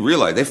 Yes. You didn't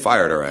realize they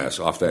fired her ass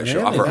off that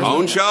show. Off her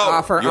own show.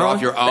 Off her You're own.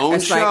 off your own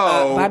It's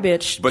show. like, bye,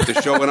 bitch. But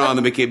the show went on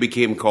and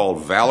became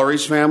called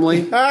Valerie's Family.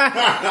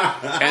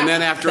 And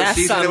then after a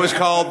season, it was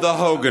called The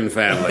Hogan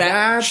Family.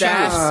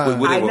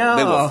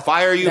 They will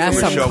fire you from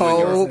a show with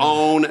your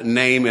own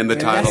name in the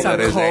title. That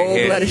is a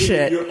hit.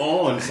 Shit. You're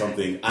on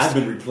something. I've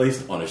been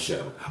replaced on a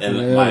show,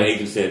 and my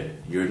agent said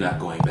you're not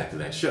going back to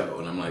that show,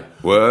 and I'm like,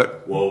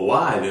 what? Well,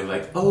 why? They're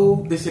like,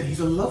 oh, they said he's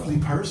a lovely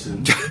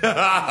person. He's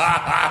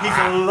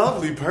a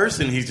lovely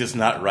person. He's just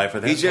not right for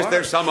that. He's just part.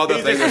 There's some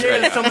other thing.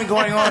 There's something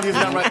going on. He's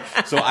not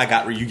right. So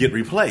you get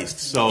replaced.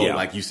 So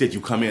like you said,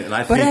 you come in, and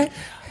I think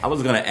I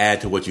was going to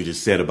add to what you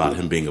just said about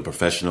him being a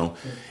professional.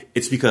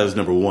 It's because,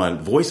 number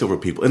one,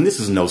 voiceover people, and this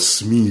is no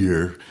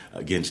smear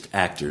against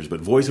actors,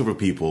 but voiceover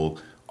people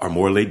are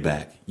more laid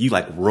back. You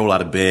like roll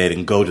out of bed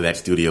and go to that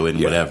studio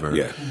and whatever.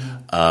 Yeah.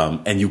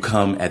 And you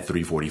come at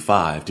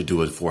 3:45 to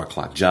do a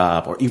 4:00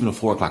 job or even a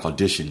 4:00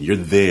 audition. You're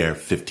there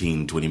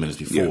 15, 20 minutes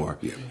before.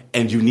 Yeah.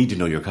 And you need to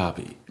know your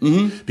copy.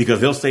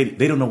 Because they'll say,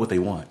 they don't know what they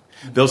want.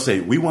 They'll say,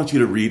 we want you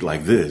to read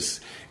like this.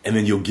 And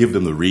then you'll give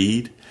them the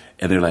read.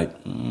 And they're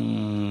like,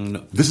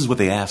 no. This is what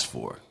they asked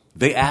for.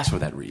 They asked for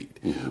that read.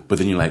 But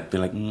then they're like,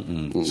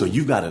 So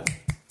you got to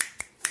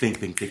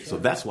think. So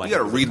that's why you got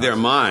to read their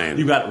mind.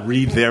 You got to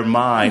read their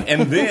mind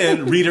and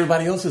then read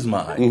everybody else's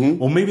mind.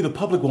 Well, maybe the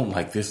public won't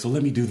like this, so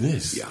let me do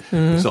this.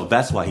 Yeah. So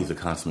that's why he's a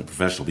consummate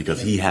professional, because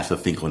he has to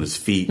think on his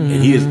feet.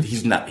 And he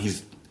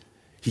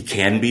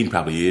can be, and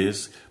probably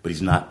is, but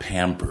he's not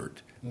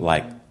pampered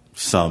like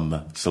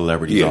some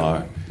celebrities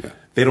are. Yeah.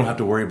 They don't have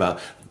to worry about.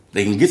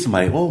 They can get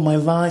somebody. Oh, my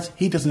lines.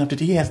 He doesn't have to.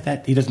 He has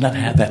that. He does not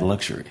have that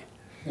luxury.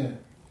 Yeah.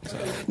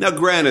 Now,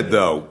 granted,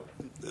 though,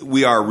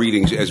 we are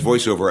reading as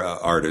voiceover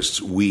artists.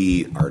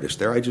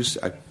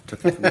 I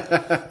took it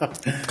from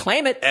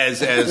Claim it.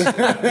 As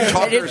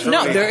talkers.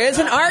 There is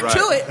an art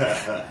to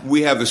it.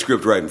 We have the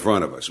script right in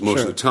front of us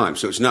most of the time,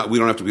 so it's not. We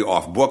don't have to be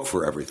off book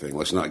for everything.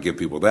 Let's not give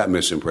people that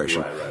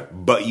misimpression. Right.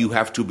 But you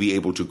have to be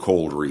able to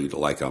cold read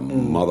like a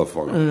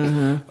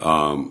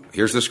motherfucker.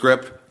 Here's the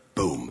script.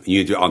 Boom.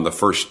 You do on the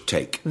first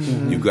take.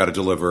 You've got to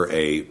deliver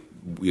the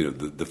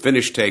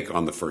finished take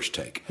on the first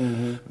take.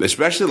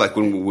 Especially like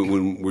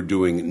when we're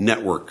doing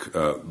network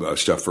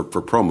stuff for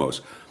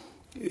promos.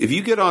 If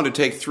you get on to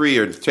take 3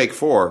 or take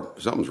 4,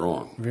 something's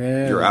wrong.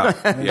 Yeah. You're out.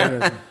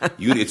 Yeah.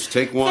 It's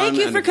take 1.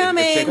 Thank you for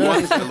coming. Take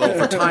 1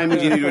 for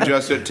timing. You need to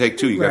adjust it. Take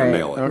 2. You got to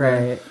nail it.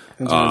 Right.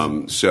 You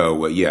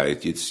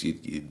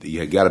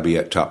got to be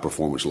at top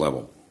performance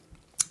level.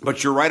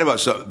 But you're right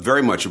about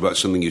very much about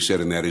something you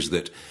said, and that is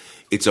that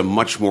it's a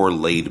much more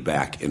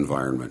laid-back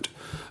environment.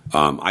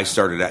 I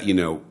started out,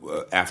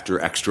 after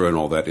Extra and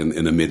all that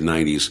in the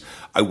mid-'90s.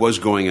 I was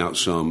going out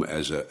some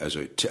as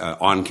a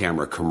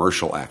on-camera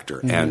commercial actor.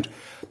 And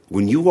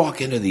when you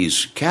walk into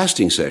these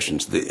casting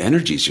sessions, the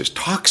energy is just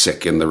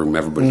toxic in the room.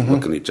 Everybody's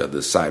looking at each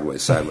other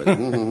sideways.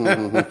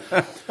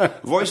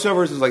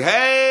 Voiceovers is like,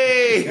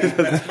 hey,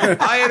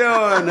 how you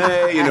doing?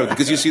 Hey,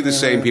 because you see the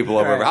same people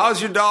over.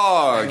 How's your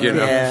dog?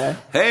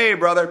 Hey,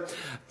 brother.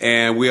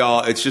 And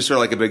it's just sort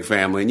of like a big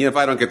family. And if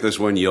I don't get this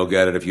one, you'll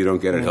get it. If you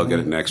don't get it, he'll get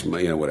it next.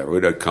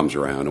 Whatever. It comes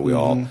around, and we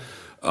all.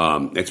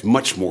 It's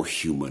much more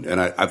human,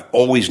 and I've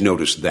always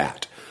noticed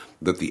that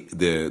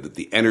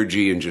the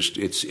energy and just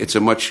it's a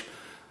much.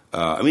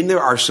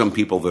 There are some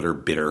people that are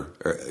bitter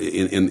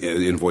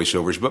in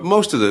voiceovers, but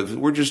most of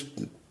we're just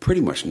pretty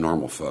much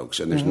normal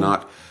folks, and there's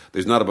not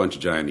a bunch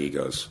of giant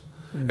egos.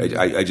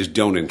 I just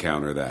don't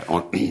encounter that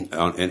on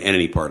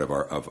any part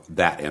of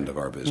that end of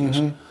our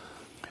business.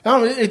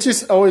 It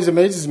just always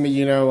amazes me,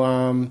 you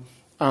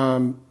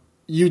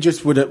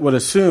just would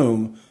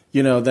assume,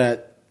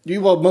 that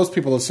most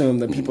people assume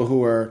that people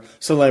who are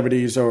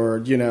celebrities or,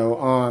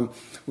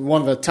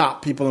 one of the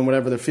top people in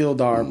whatever the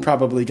field are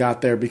probably got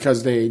there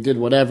because they did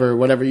whatever,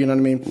 you know what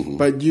I mean?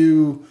 But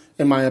you,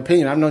 in my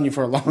opinion, I've known you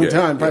for a long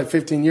time, probably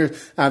 15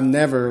 years. I've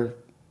never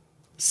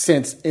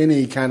sensed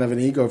any kind of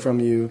an ego from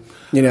you,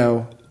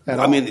 at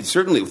all.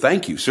 Certainly,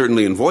 thank you.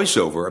 Certainly in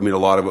voiceover, a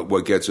lot of it,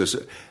 what gets us,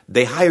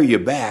 they hire you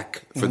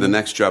back for the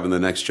next job and the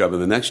next job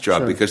and the next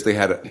job because they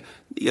had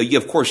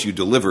of course you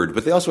delivered,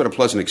 but they also had a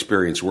pleasant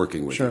experience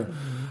working with you.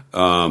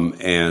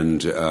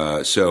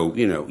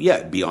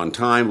 Be on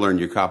time, learn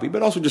your copy,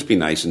 but also just be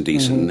nice and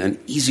decent and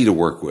easy to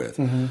work with,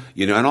 and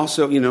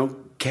also,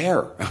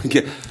 care.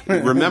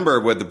 Remember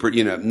what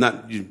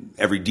not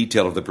every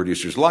detail of the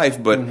producer's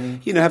life, but,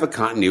 have a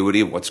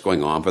continuity of what's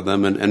going on for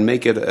them and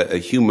make it a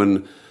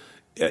human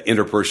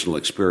interpersonal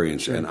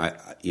experience. And I'm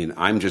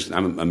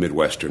a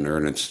Midwesterner,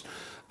 and it's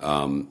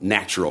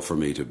natural for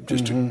me to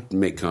just to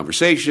make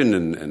conversation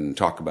and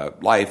talk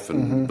about life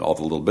and all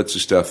the little bits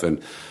of stuff.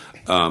 And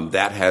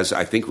that has,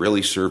 I think,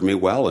 really served me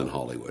well in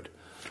Hollywood.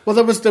 Well,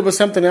 there was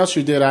something else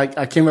you did.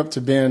 I came up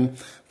to Ben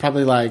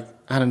probably like,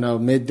 I don't know,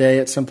 midday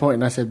at some point,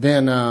 and I said,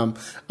 Ben, I'm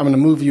going to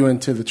move you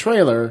into the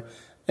trailer.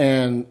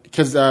 And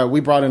because we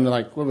brought in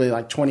like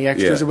 20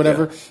 extras or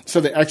whatever, so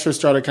the extras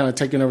started kind of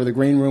taking over the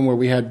green room where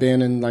we had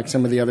Ben and like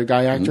some of the other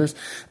guy actors.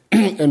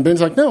 And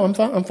Ben's like, "No, I'm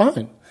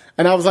fine."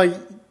 And I was like,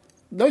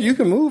 "No, you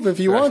can move if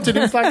you want to." He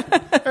was like,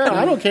 "Yeah,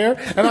 I don't care."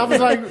 And I was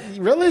like,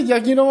 "Really?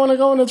 Like you don't want to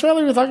go in the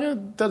trailer?" He was like,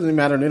 "It doesn't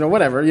matter,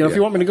 whatever. If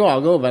you want me to go,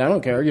 I'll go, but I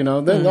don't care. No,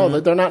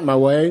 they're not in my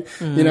way.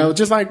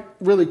 Just like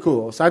really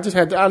cool." So I just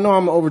had to. I know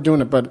I'm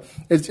overdoing it, but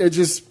it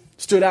just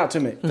stood out to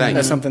me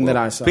as something that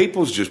I saw.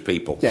 People's just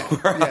people. Yeah.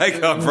 Where I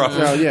come from.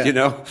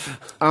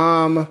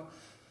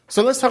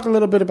 So let's talk a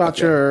little bit about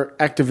your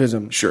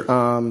activism. Sure.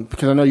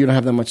 Because I know you don't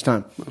have that much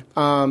time.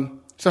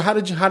 So how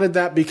did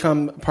that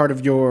become part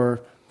of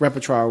your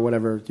repertoire or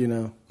whatever,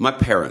 My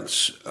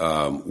parents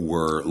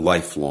were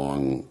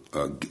lifelong,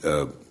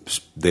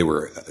 they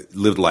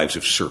lived lives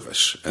of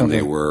service, and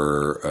they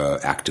were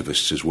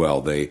activists as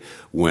well. They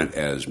went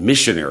as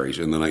missionaries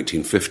in the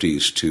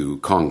 1950s to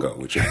Congo,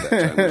 which at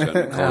that time was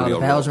under colonial rule.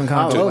 Belgium,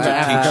 Congo.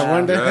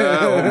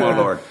 Oh my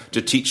Lord!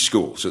 To teach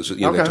school, so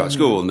they taught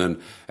school, and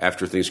then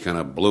after things kind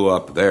of blew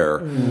up there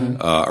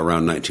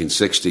around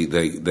 1960,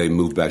 they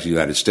moved back to the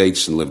United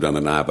States and lived on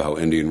the Navajo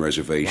Indian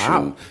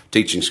Reservation,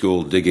 teaching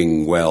school,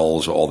 digging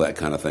wells, all that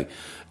kind of thing.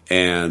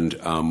 And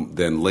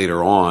then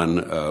later on,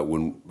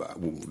 when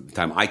the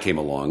time I came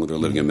along, they're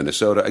living in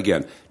Minnesota.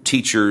 Again,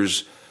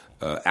 teachers,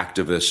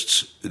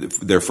 activists.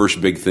 Their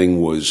first big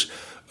thing was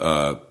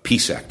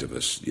peace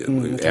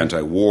activists,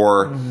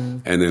 anti-war.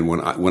 And then when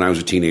I was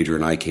a teenager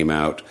and I came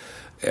out,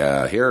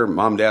 here,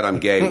 Mom, Dad, I'm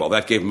gay. Well,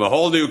 that gave them a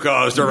whole new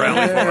cause to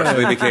rally for. So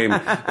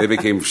they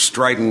became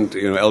strident,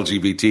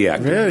 LGBT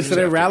activists. Really? So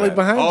they rallied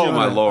behind you? Oh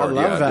my Lord! I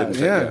love that.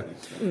 Yeah.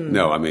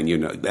 No, I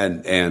mean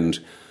and.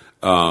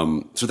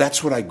 So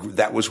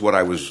that was what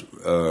I was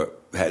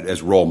had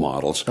as role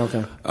models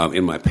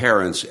in my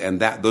parents,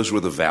 and those were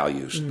the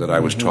values that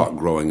I was taught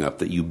growing up.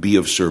 That you be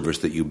of service,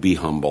 that you be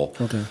humble,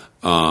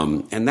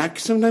 and that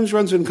sometimes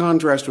runs in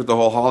contrast with the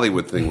whole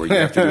Hollywood thing, where you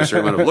have to do a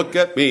certain amount of look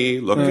at me.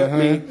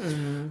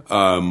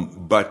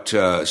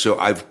 So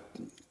I've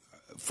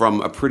from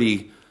a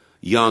pretty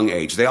young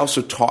age. They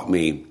also taught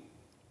me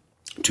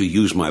to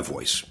use my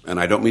voice, and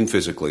I don't mean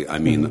physically. I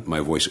mean my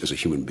voice as a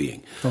human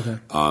being.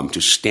 To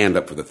stand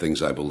up for the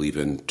things I believe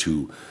in.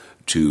 To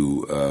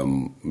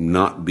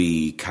not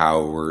be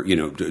coward.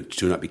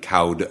 To not be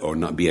cowed or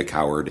not be a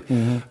coward.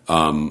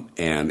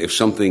 And if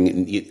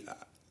something,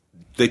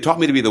 they taught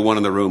me to be the one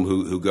in the room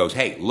who goes,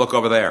 "Hey, look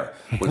over there,"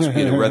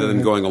 rather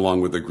than going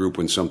along with the group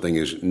when something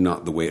is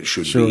not the way it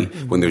should be.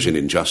 When there's an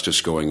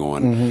injustice going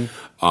on,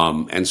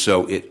 and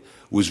so it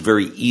was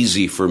very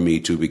easy for me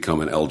to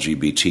become an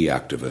LGBT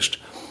activist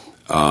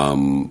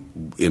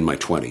in my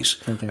 20s.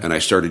 And I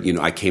started,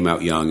 I came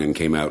out young and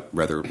came out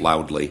rather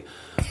loudly.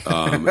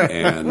 My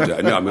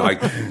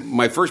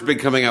first big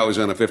coming out was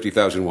on a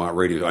 50,000 watt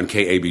radio, on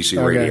KABC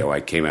radio. I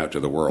came out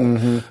to the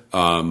world.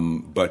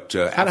 But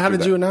how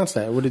did you announce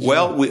that? What did you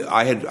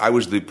I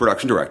was the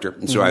production director,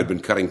 and so I had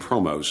been cutting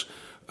promos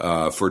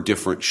for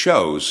different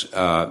shows,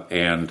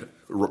 and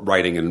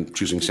writing and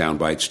choosing sound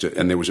bites.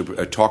 And there was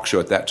a talk show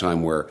at that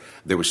time where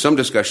there was some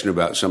discussion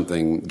about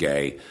something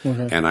gay,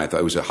 and I thought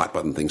it was a hot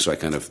button thing, so I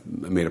kind of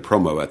made a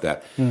promo at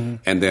that.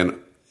 And then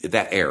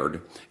that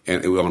aired,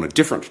 and it was on a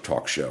different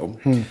talk show,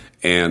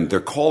 and their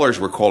callers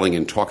were calling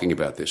in talking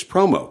about this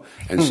promo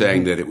and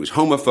saying that it was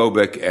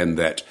homophobic and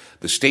that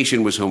the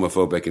station was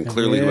homophobic, and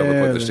clearly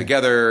whoever put this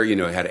together,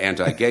 had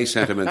anti-gay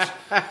sentiments.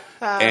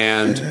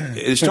 And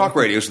it's talk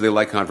radio, so they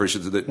like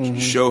conversations. The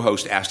show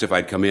host asked if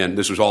I'd come in.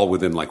 This was all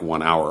within like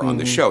 1 hour on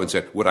the show, and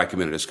said, would I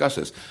come in and discuss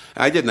this?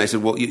 And I did, and I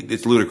said, well,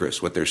 it's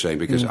ludicrous what they're saying,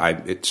 because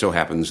it so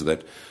happens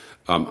that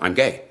I'm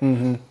gay.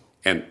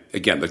 And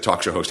again, the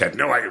talk show host had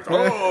no idea.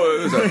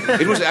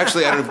 It was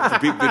actually, I don't know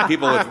if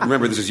people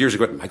remember, this is years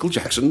ago, Michael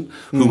Jackson,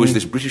 who was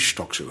this British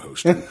talk show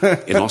host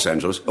in Los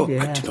Angeles.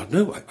 I did not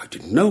know. I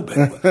didn't know.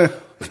 But,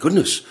 my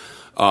goodness.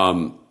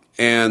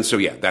 And so,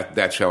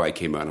 that's how I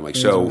came out. I'm like,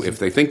 so if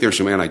they think there's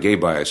some anti-gay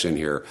bias in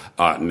here,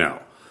 no.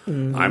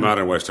 I'm out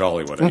in West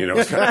Hollywood, and 3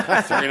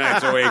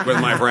 nights a week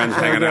with my friends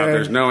hanging out.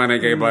 There's no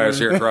anti-gay bias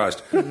here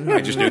crossed.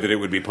 I just knew that it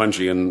would be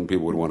punchy and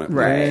people would want it.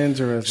 Right.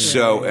 Interesting.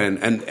 So,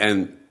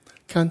 and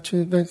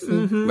controversy.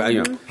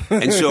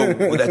 And so,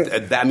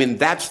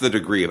 that's the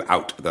degree of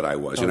out that I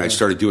was. And I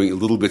started doing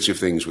little bits of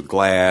things with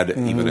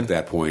GLAAD, even at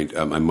that point.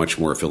 I'm much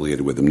more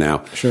affiliated with them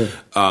now. Sure.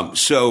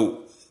 So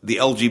the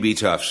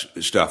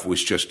LGBT stuff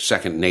was just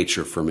second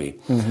nature for me.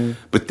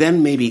 But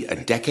then maybe a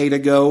decade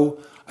ago,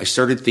 I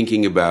started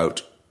thinking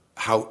about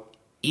how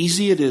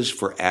easy it is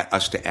for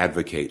us to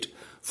advocate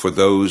for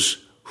those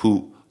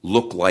who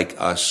look like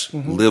us,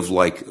 live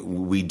like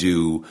we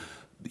do,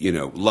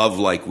 love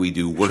like we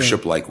do,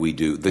 worship like we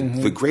do.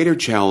 The greater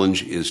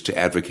challenge is to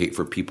advocate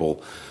for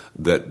people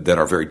that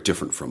are very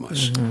different from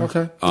us.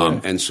 Okay.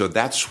 And so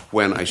that's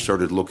when I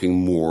started looking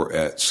more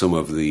at some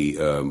of the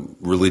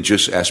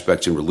religious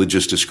aspects and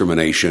religious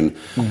discrimination,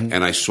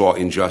 and I saw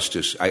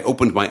injustice. I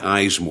opened my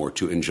eyes more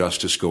to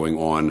injustice going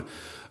on.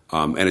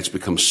 And it's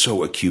become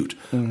so acute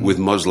with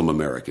Muslim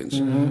Americans.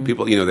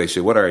 People, they say,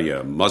 "What are you,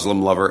 a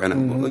Muslim lover?"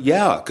 And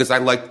yeah, because I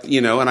like,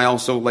 and I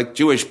also like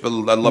Jewish. I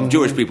love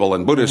Jewish people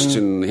and Buddhists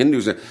and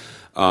Hindus.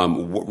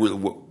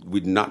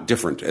 We're not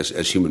different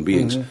as human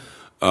beings.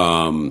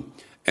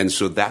 And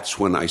so that's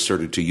when I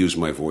started to use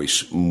my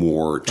voice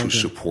more to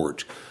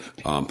support,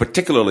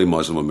 particularly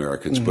Muslim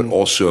Americans, but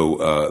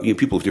also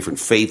people of different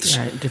faiths,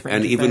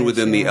 and even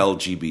within the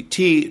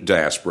LGBT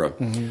diaspora.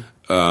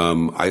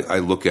 I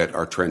look at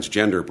our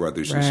transgender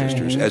brothers and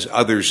sisters, as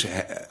others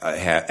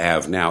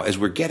have now, as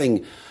we're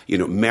getting,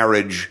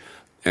 marriage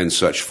and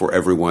such for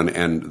everyone,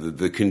 and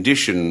the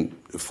condition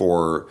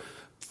for,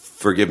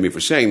 forgive me for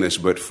saying this,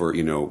 but for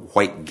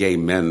white gay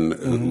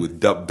men with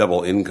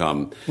double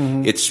income,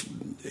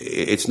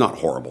 it's not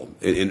horrible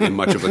in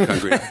much of the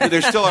country.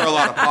 There still are a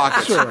lot of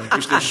pockets.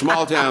 There's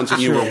small towns,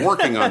 and we're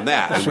working on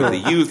that, and with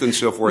the youth and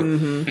so forth.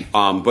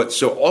 But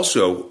so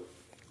also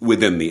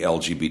within the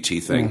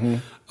LGBT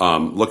thing.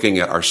 Looking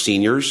at our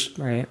seniors,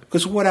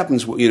 because what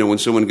happens, when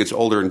someone gets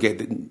older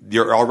and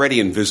you're already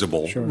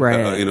invisible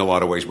in a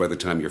lot of ways by the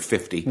time you're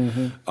 50.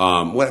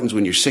 What happens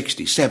when you're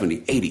 60,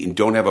 70, 80 and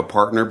don't have a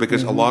partner?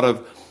 Because a lot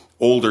of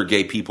older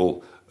gay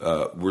people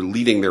were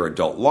leading their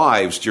adult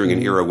lives during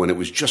an era when it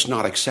was just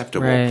not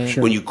acceptable,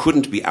 when you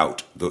couldn't be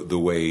out the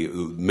way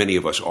many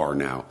of us are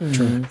now.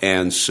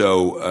 And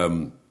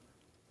so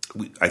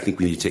I think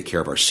we need to take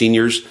care of our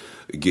seniors.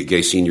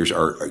 Gay seniors,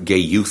 our gay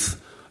youth,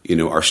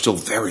 are still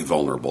very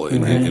vulnerable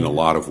in a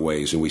lot of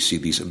ways, and we see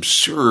these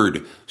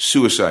absurd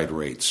suicide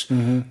rates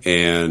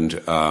and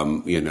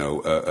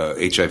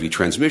HIV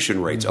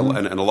transmission rates,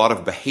 and a lot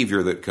of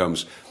behavior that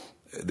comes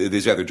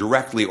is either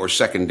directly or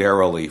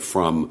secondarily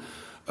from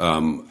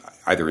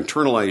either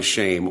internalized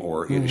shame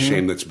or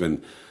shame that's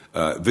been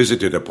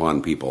visited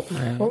upon people.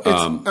 Well,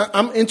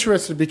 I'm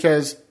interested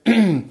because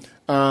we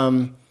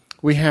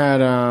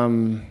had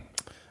a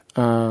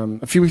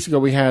few weeks ago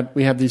we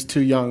had these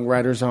two young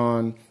writers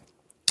on.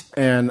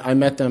 And I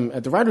met them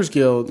at the Writers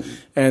Guild,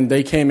 and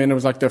they came in. It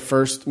was like their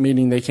first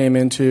meeting they came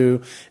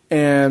into,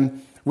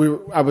 and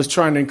I was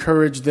trying to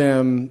encourage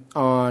them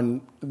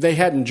on. They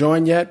hadn't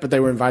joined yet, but they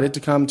were invited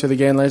to come to the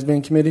Gay and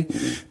Lesbian Committee,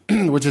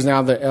 which is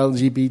now the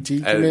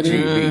LGBT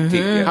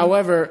Committee.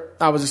 However,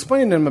 I was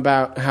explaining to them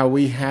about how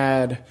we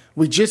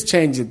just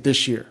changed it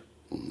this year,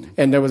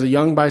 and there was a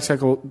young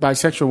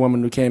bisexual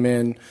woman who came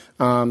in.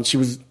 She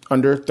was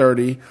under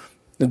 30.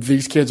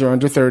 These kids are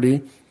under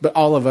 30. But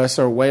all of us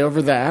are way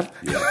over that.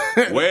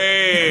 Yeah.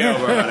 Way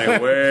over, honey,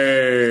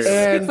 way.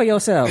 Speak for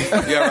yourself.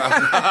 Yeah,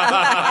 right.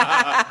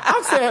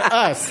 I said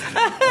us.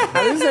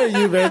 I didn't say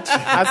you, bitch.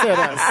 I said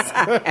us.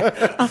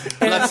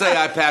 Let's say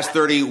I passed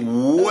 30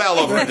 well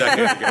over a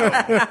decade ago.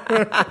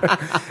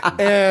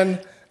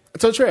 And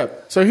so,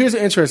 Trip, here's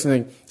an interesting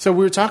thing. So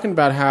we were talking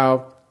about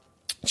how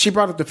she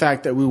brought up the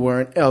fact that we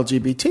weren't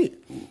LGBT.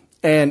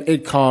 And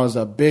it caused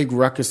a big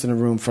ruckus in the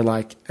room for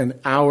like an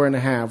hour and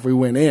a half. We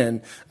went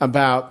in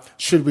about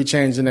should we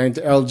change the name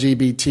to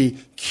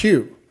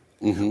LGBTQ.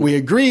 We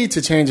agreed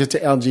to change it to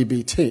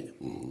LGBT.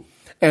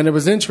 And it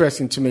was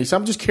interesting to me. So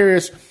I'm just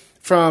curious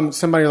from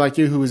somebody like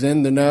you who was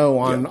in the know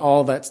on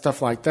all that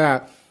stuff like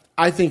that.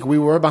 I think we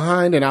were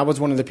behind, and I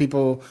was one of the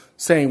people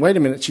saying, wait a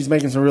minute, she's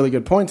making some really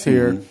good points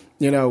here.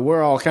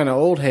 We're all kind of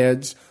old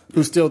heads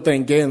who still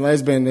think gay and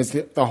lesbian is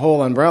the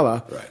whole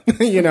umbrella. Right.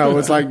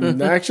 It's like,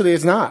 actually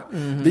it's not.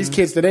 These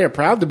kids today are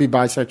proud to be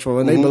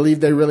bisexual, and they believe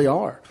they really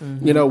are.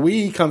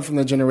 We come from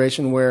the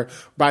generation where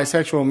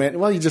bisexual meant,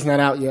 well, you're just not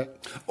out yet.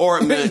 Or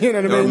it meant,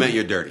 it meant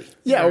you're dirty.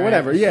 Yeah, or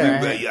whatever,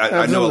 yeah.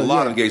 I know a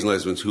lot of gays and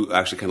lesbians who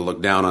actually kind of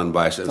look down on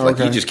bisexual. Like,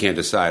 you just can't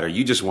decide, or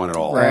you just want it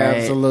all. Right.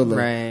 Absolutely.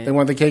 Right. They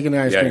want the cake and the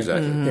ice cream.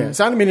 Exactly. Yeah.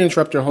 So I didn't mean to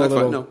interrupt your whole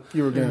little... No.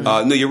 You were going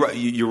no, you're right.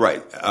 You're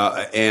right.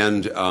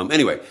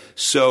 Anyway,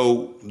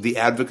 so the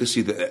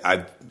advocacy that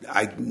I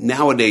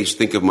nowadays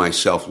think of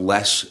myself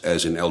less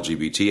as an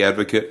LGBT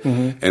advocate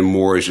and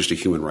more as just a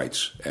human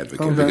rights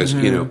advocate. Because,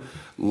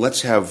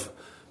 let's have...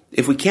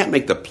 If we can't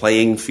make the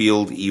playing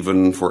field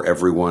even for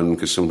everyone,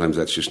 because sometimes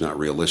that's just not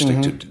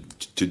realistic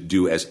to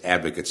do as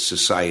advocates,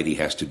 society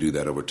has to do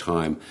that over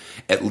time.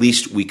 At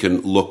least we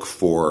can look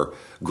for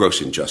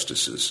gross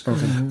injustices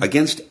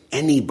against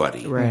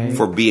anybody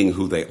for being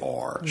who they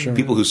are. Sure.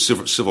 People whose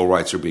civil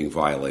rights are being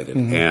violated,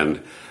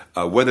 and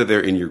whether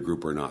they're in your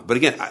group or not. But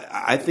again,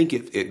 I think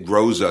it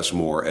grows us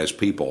more as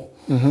people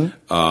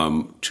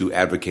to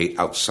advocate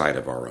outside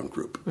of our own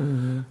group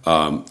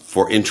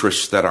for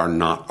interests that are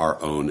not our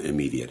own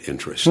immediate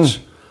interests.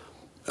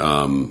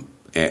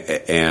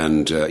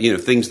 and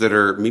things that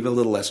are maybe a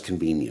little less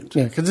convenient.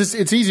 Yeah, because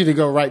it's easy to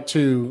go right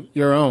to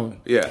your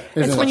own. Yeah,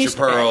 It's when you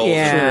pearls.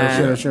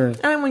 Yeah, Sure.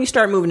 I mean, when you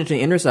start moving into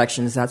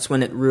intersections, that's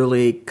when it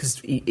really,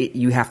 because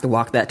you have to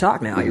walk that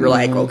talk now. You're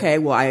like, okay,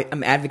 well,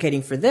 I'm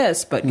advocating for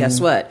this, but guess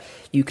what?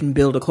 You can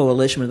build a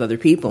coalition with other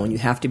people, and you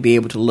have to be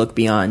able to look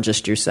beyond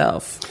just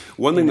yourself.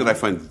 One thing that I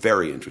find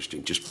very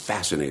interesting, just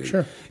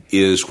fascinating,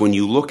 is when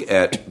you look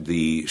at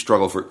the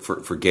struggle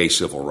for gay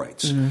civil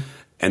rights,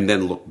 and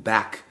then look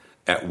back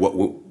at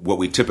what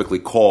we typically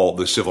call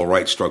the civil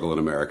rights struggle in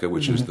America,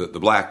 which is the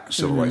black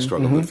civil rights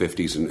struggle in the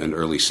 50s and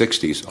early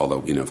 60s,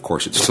 although, of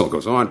course, it still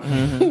goes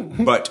on.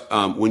 But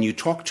when you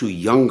talk to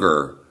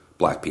younger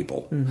black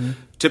people,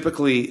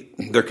 typically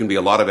there can be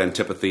a lot of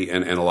antipathy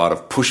and a lot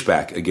of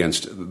pushback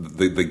against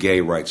the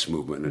gay rights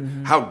movement.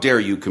 And how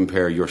dare you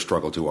compare your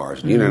struggle to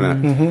ours?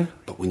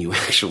 But when you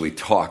actually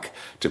talk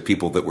to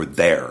people that were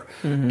there,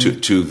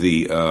 to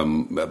the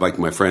like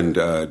my friend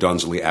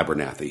Donsley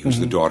Abernathy, who's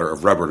the daughter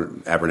of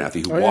Reverend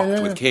Abernathy, who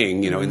walked with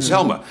King, in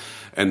Selma,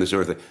 and this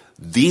sort of thing.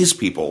 These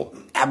people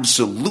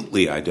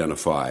absolutely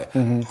identify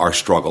our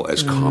struggle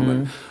as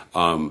common.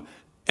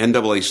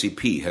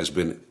 NAACP has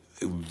been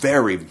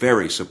very,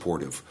 very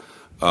supportive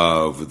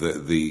of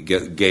the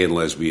gay and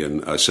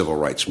lesbian civil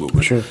rights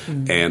movement. Sure.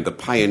 And the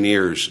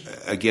pioneers,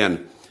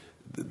 again,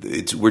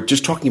 we're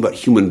just talking about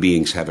human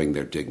beings having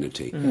their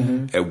dignity.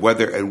 And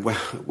whether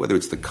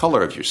it's the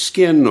color of your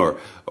skin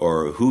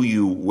or who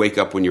you wake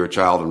up when you're a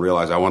child and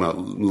realize I want to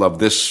love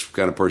this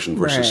kind of person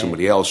versus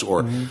somebody else,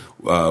 or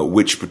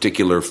which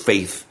particular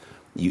faith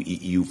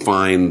you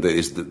find that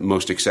is the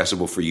most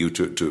accessible for you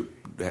to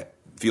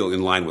feel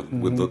in line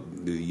with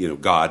the,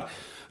 God.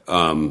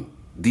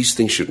 These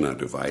things should not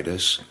divide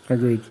us.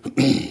 Agreed.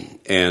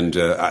 And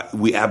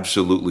we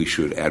absolutely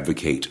should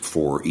advocate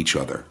for each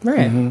other.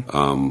 Right.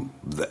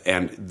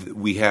 And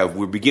we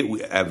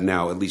have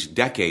now at least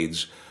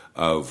decades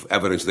of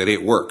evidence that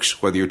it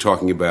works. Whether you're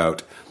talking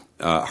about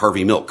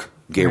Harvey Milk,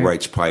 gay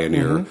rights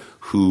pioneer,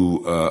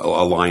 who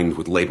aligned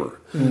with labor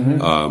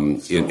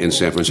in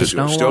San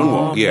Francisco,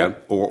 Stonewall,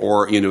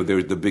 or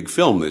there's the big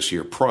film this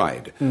year,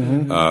 Pride,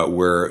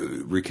 where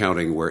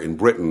in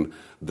Britain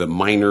the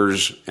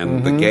minors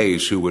and the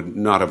gays who would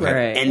not have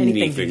had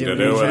anything to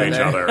do with each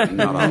other,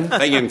 not a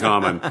thing in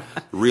common,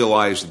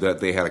 realized that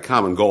they had a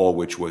common goal,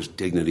 which was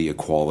dignity,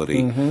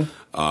 equality,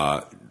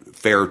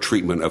 fair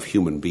treatment of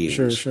human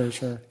beings.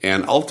 Sure.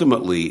 And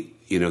ultimately,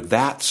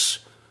 that's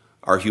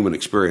our human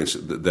experience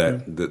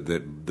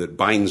that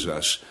binds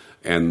us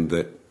and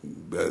that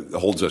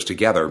holds us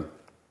together,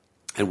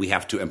 and we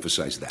have to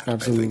emphasize that.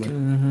 Absolutely. I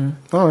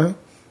think. All right.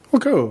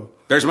 Well, cool.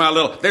 There's my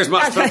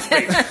stuff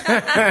speech.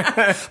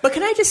 But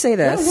can I just say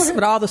this?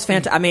 With all this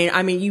I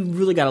mean, you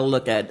really got to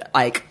look at,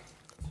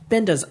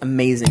 Ben does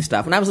amazing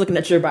stuff. When I was looking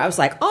at your bio, I was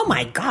like, oh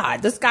my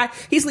God, this guy,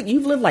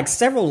 you've lived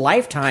several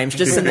lifetimes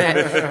just in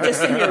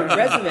your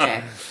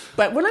resume.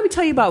 But let me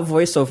tell you about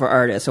voiceover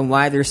artists and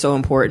why they're so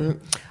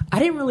important. I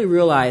didn't really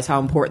realize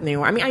how important they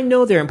were. I mean, I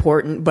know they're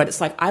important, but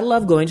it's I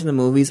love going to the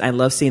movies. I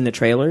love seeing the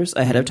trailers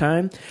ahead of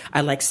time.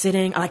 I like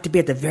to be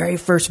at the very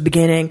first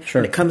beginning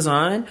when it comes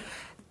on.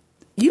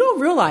 You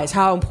don't realize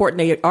how important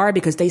they are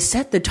because they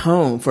set the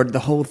tone for the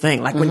whole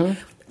thing.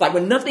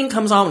 When nothing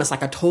comes on, it's a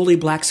totally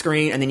black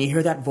screen, and then you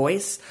hear that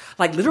voice.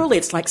 Literally,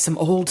 it's some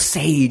old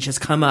sage has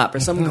come up or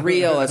some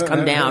griot has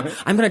come down.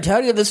 I'm going to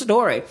tell you the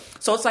story.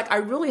 So it's I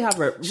really have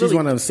a. She's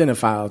one of them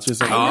cinephiles.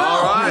 Just all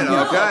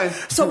right, okay.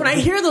 So when I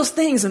hear those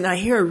things and I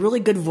hear a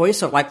really good voice,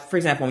 for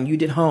example, when you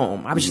did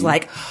Home, I was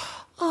just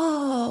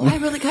oh, I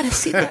really got to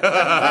see that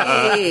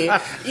movie.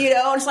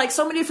 It's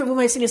so many different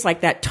movies I've seen. It's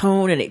that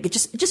tone, and it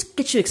just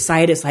gets you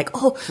excited. It's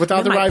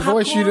without the right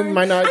voice, you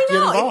might not get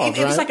involved.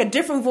 It's a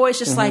different voice,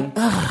 just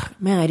oh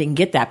man, I didn't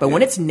get that. But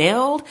when it's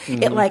nailed,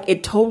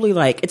 it totally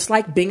it's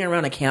like being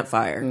around a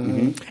campfire,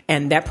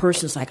 and that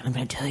person's I'm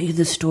going to tell you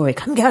this story.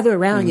 Come gather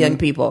around, young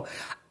people.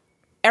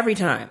 Every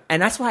time.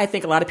 And that's why I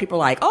think a lot of people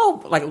are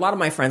a lot of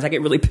my friends, I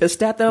get really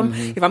pissed at them.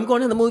 If I'm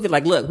going to the movie,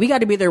 look, we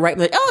got to be there right.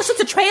 It's just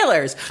the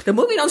trailers. The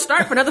movie don't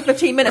start for another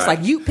 15 minutes. Right.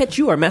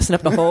 You are messing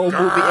up the whole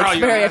movie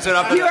experience.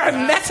 You are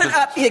messing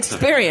up the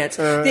experience.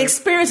 The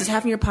experience is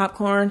having your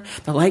popcorn,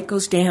 the light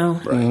goes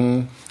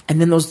down, and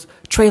then those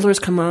trailers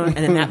come on, and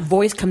then that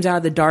voice comes out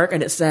of the dark,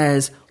 and it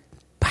says,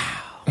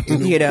 pow,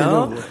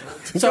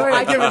 So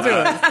I give it to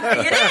it.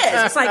 It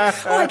is. It's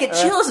I get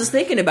chills just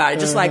thinking about it.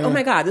 Just oh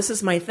my God, this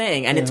is my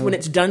thing. And it's when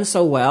it's done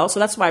so well. So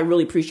that's why I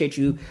really appreciate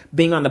you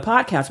being on the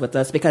podcast with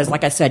us because,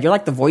 like I said, you're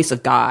like the voice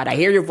of God. I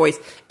hear your voice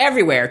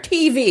everywhere,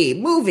 TV,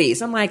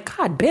 movies. I'm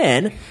God,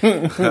 Ben,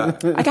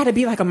 I got to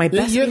be on my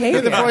best behavior.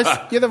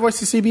 You're the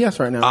voice of CBS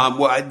right now.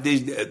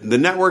 The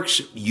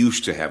networks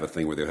used to have a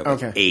thing where they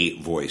have a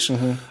voice.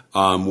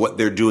 What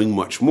they're doing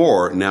much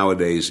more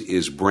nowadays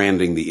is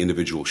branding the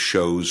individual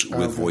shows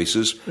with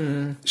voices.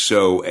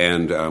 So,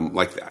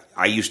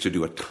 I used to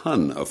do a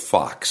ton of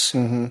Fox,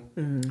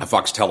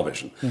 Fox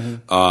Television,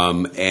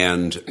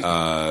 and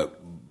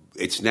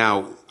it's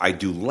now I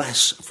do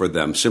less for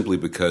them simply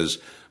because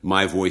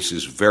my voice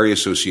is very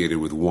associated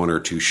with one or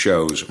two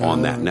shows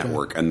on that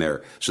network, and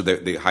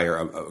they hire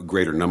a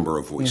greater number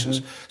of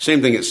voices.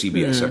 Same thing at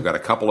CBS. I've got a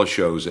couple of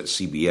shows at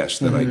CBS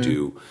that I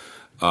do.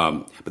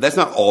 But that's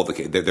not all the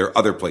case. There are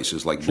other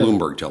places like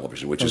Bloomberg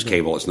Television, which is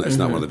cable. It's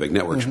not one of the big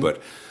networks,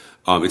 but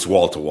it's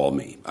wall-to-wall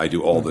me. I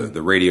do all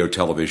the radio,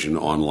 television,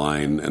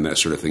 online, and that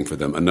sort of thing for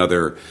them.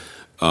 Another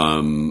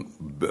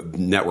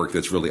network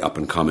that's really up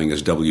and coming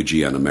is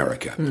WGN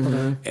America.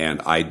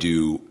 And I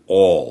do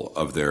all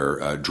of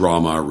their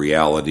drama,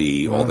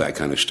 reality, all that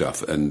kind of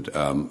stuff, and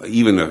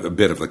even a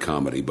bit of the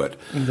comedy. But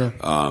but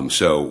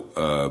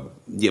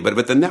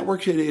the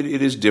network,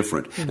 it is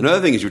different.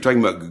 Another thing is, you're talking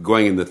about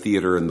going in the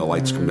theater and the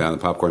lights come down, the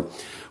popcorn.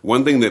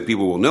 One thing that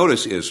people will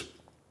notice is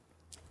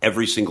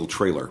every single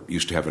trailer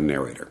used to have a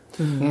narrator,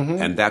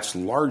 and that's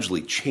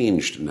largely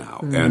changed now.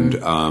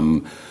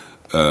 And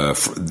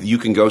you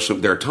can go.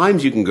 There are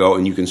times you can go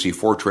and you can see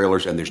 4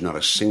 trailers and there's not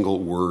a single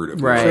word of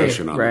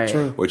narration on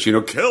it, which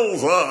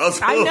kills us.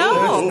 I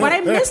know, but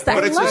I miss that.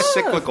 But it's a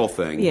cyclical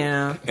thing,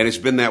 and it's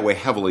been that way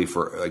heavily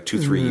for like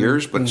 2-3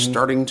 years. But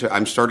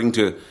I'm starting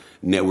to.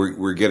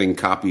 We're getting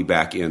copy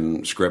back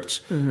in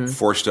scripts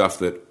for stuff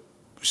that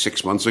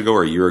 6 months ago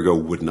or a year ago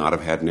would not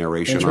have had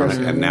narration on it,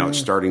 and now it's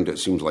starting to, it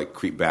seems like,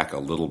 creep back a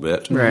little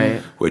bit,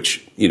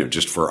 which,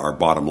 just for our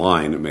bottom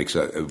line, it makes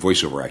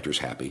voiceover actors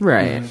happy,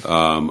 but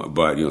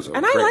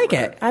and I like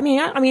it. I mean,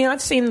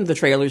 I've seen the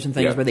trailers and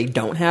things where they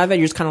don't have it.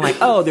 You're just kind of like,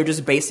 oh, they're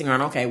just basing on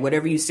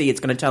whatever you see,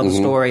 it's going to tell the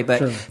story. But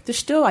there's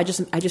still, I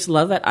just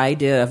love that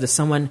idea of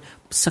someone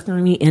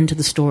sucking me into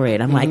the story,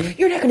 and I'm like,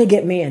 you're not going to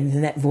get me, and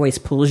then that voice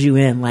pulls you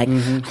in, like,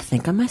 I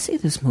think I might see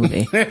this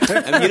movie. And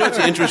it's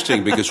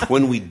interesting because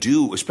when we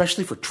do,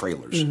 especially for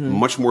trailers,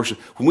 much more so,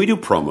 when we do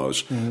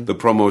promos, the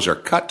promos are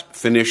cut,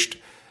 finished.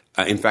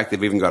 In fact,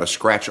 they've even got a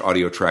scratch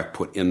audio track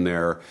put in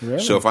there. Really?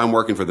 So if I'm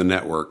working for the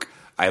network,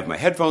 I have my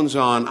headphones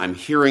on, I'm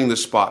hearing the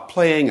spot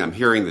playing, I'm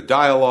hearing the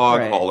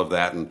dialogue, all of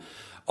that, and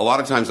a lot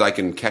of times I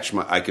can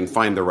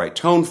find the right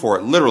tone for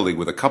it, literally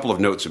with a couple of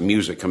notes of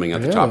music coming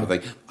at the top of the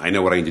thing. I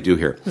know what I need to do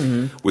here.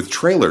 With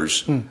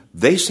trailers,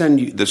 they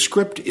send you, the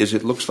script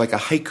it looks like a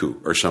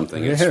haiku or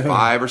something. It's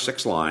 5 or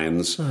 6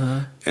 lines,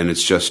 and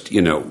it's just,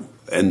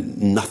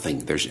 and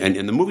nothing.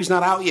 And the movie's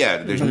not out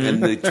yet.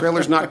 And the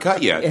trailer's not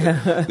cut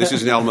yet. This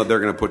is an element they're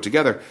going to put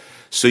together.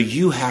 So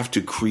you have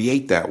to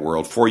create that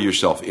world for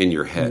yourself in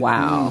your head.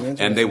 Wow.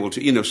 And they will,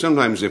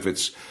 sometimes if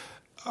it's,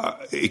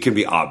 it can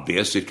be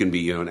obvious. It can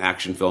be an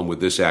action film with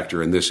this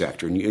actor and this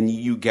actor, and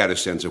you get a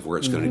sense of where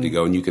it's going to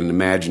go, and you can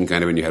imagine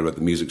kind of in your head what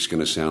the music's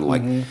going to sound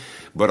like.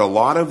 But a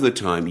lot of the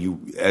time,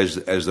 you as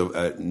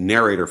the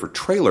narrator for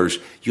trailers,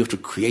 you have to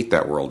create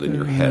that world in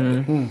your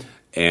head.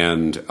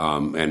 And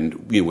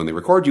when they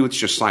record you, it's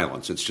just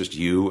silence. It's just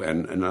you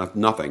and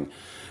nothing.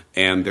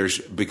 And there's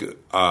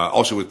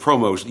also with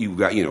promos, you've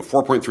got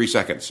 4.3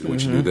 seconds in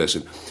which to do this.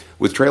 And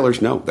with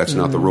trailers, no, that's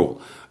not the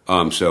rule.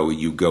 So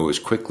you go as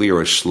quickly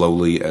or as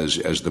slowly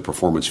as the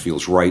performance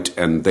feels right,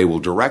 and they will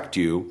direct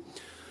you.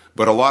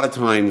 But a lot of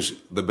times,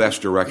 the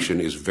best direction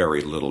is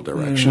very little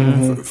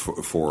direction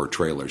for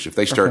trailers. If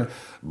they start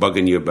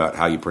bugging you about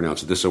how you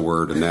pronounce this a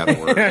word and that a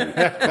word, and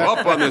go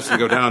up on this and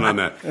go down on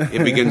that,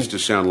 it begins to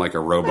sound like a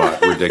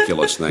robot,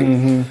 ridiculous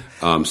thing.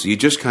 So you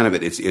just kind of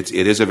it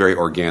is a very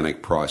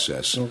organic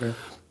process.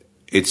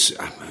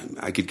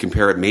 I could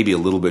compare it maybe a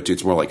little bit to,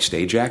 it's more like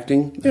stage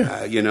acting,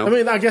 I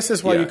mean, I guess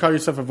that's why you call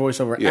yourself a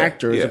voiceover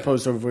actor as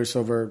opposed to a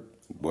voiceover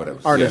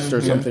artist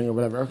or something or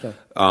whatever. Okay.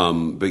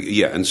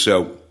 And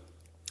so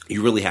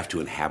you really have to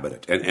inhabit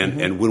it.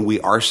 And when we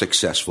are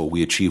successful,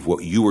 we achieve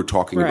what you were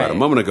talking about a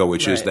moment ago,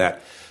 which is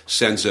that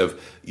sense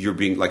of you're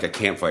being like a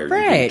campfire.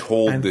 You're being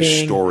told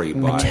this story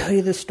I'm going to tell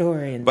you the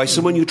story. By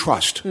someone you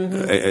trust,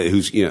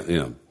 who's,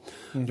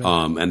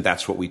 and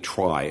that's what we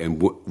try.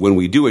 And when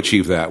we do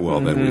achieve that,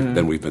 well,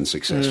 then we've been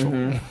successful.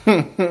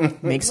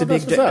 Makes a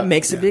big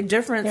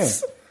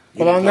difference.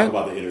 Well, on that,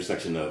 about the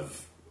intersection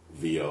of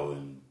VO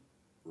and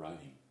writing.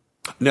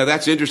 Now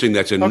that's interesting.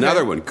 That's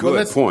another one.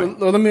 Good point.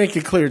 Well, let me make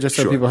it clear, just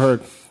so people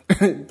heard,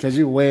 because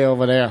you're way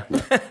over there.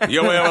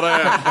 You're way over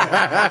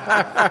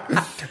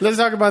there. Let's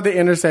talk about the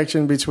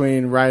intersection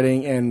between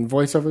writing and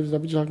voiceover. Is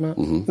that what you're talking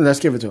about? Let's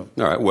give it to him.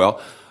 All right.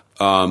 Well.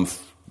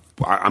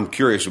 I'm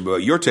curious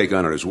about your take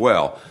on it as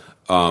well.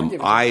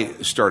 I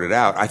started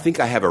out, I think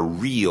I have a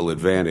real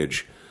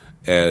advantage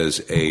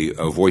as a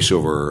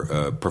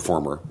voiceover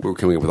performer. We're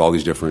coming up with all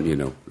these different,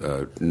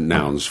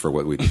 nouns for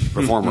what we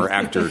performer,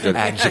 actor,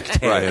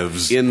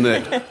 adjectives. Right. In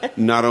that,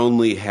 not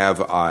only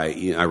have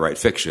I write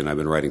fiction. I've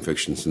been writing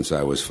fiction since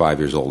I was 5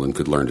 years old and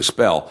could learn to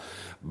spell,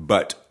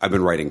 but I've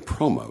been writing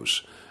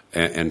promos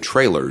and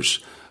trailers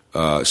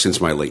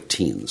since my late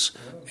teens.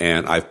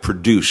 And I've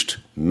produced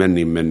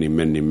many,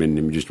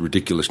 just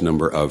ridiculous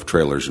number of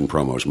trailers and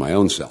promos my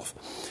own self.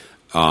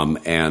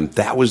 And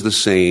that was the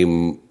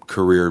same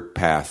career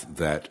path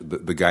that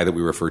the guy that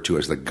we refer to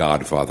as the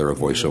godfather of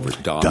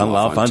voiceovers, Don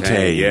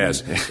LaFontaine.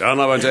 Yes, Don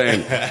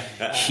LaFontaine.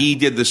 He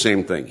did the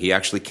same thing. He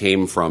actually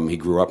he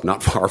grew up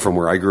not far from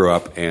where I grew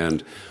up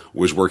and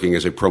was working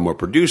as a promo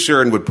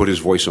producer and would put his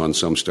voice on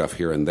some stuff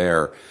here and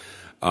there.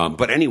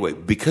 But anyway,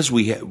 because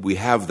we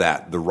have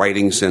that, the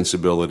writing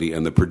sensibility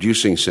and the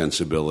producing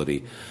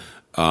sensibility,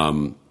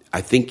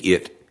 I think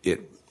it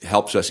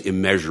helps us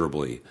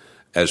immeasurably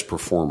as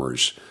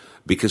performers,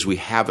 because we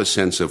have a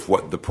sense of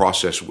what the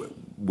process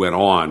went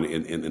on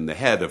in the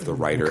head of the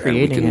writer,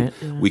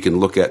 and we can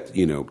look at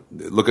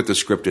the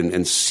script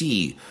and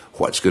see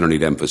what's going to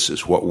need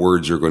emphasis, what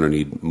words are going to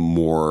need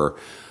more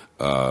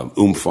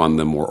oomph on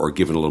them, or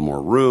given a little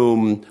more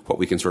room, what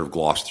we can sort of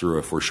gloss through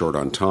if we're short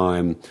on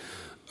time.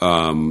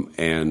 I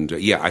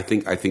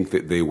think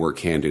that they work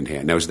hand in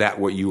hand. Now, is that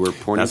what you were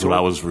pointing to? That's what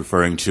I was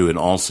referring to. And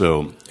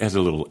also, as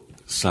a little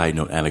side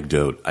note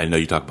anecdote, I know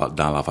you talk about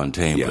Don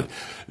LaFontaine, but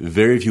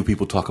very few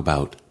people talk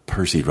about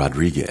Percy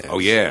Rodriguez. Oh,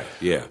 yeah.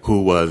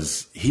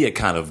 He had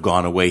kind of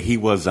gone away. He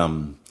was,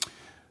 Sanford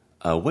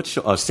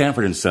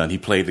and Son. He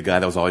played the guy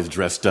that was always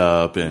dressed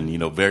up and,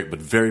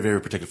 very, very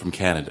particular, from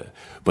Canada.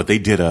 But they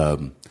did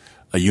a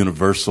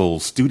Universal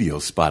Studio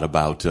spot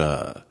about,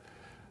 I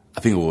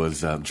think it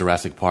was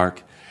Jurassic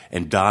Park.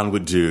 And Don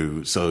would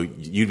do, so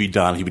you'd be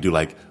Don, he would do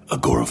like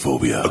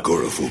agoraphobia.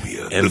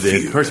 And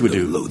then Percy would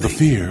do the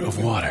fear of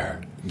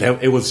water.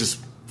 It was just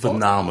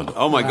phenomenal.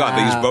 Oh my God,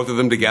 they used both of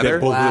them together?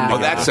 Oh,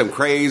 that's some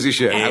crazy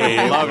shit.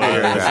 I would love to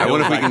hear that. I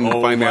wonder if we can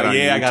find that on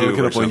YouTube. Yeah, I got to look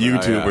it up on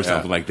YouTube or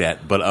something like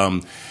that. But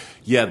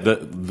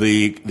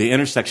the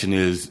intersection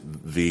is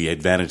the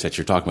advantage that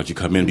you're talking about. You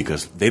come in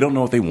because they don't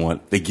know what they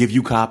want. They give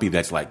you copy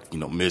that's like,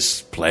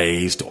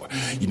 misplaced, or,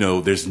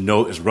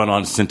 it's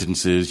run-on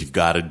sentences. You've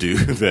got to do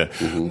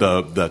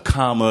the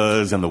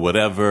commas and the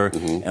whatever.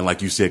 And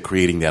like you said,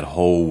 creating that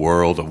whole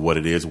world of what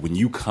it is. When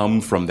you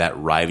come from that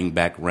writing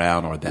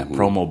background or that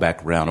promo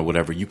background or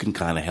whatever, you can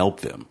kind of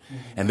help them.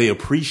 And they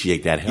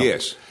appreciate that help.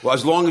 Yes. Well,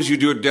 as long as you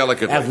do it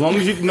delicately. As long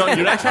as you're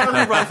not trying to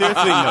rewrite their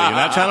thing. No, you're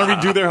not trying to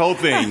redo their whole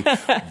thing.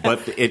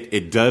 But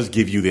it does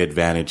give you the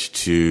advantage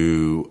to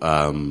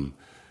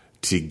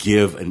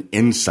give an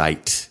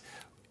insight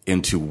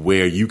into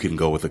where you can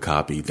go with a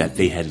copy that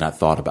they had not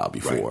thought about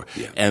before. Right.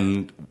 Yeah.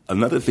 And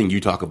another thing,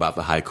 you talk about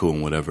the haiku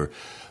and whatever,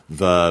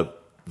 the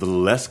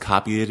less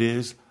copy it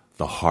is,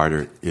 the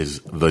harder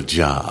is the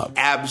job.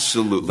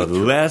 Absolutely. The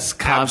less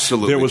copy.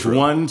 Absolutely. There was true.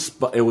 one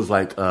spot, it was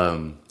like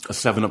a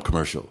 7-Up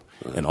commercial,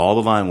 and all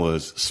the line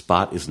was,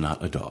 "Spot is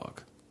not a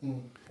dog."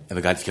 And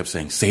the guy just kept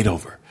saying, "Say it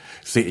over."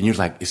 And you're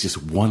like, it's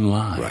just one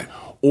line. Right.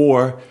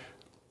 Or,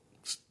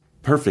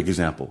 perfect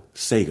example,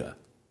 Sega.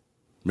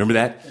 Remember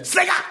that?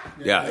 Sega!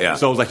 Yeah.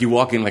 So it was like you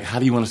walk in, like, how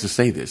do you want us to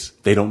say this?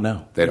 They don't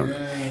know. They don't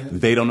know.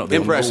 They don't know.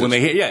 They'll know when they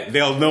hear. Yeah,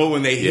 they'll know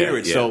when they hear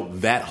it. Yeah. So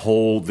that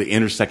the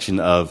intersection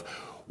of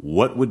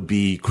what would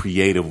be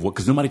creative,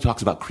 because nobody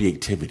talks about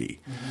creativity.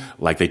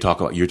 Like you're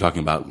talking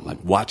about,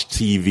 like, watch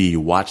TV,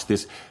 watch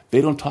this.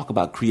 They don't talk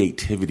about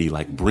creativity,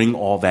 like bring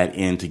all that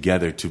in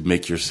together to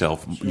make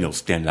yourself,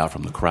 stand out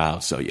from the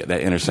crowd. So yeah, that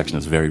intersection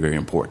is very, very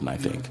important, I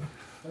think.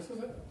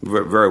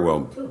 Very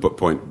well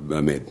point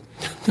made.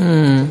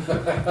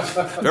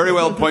 Very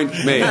well point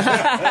made.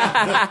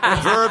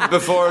 Verb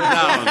before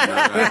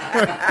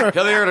noun.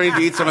 Hilliard, I need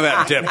to eat some of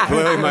that dip.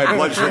 Clearly my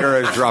blood sugar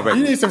is dropping.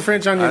 You need some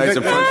French onion.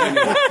 Some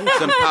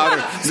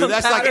powder. No,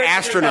 that's like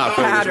astronaut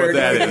food is what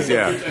that is,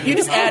 yeah. You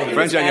just add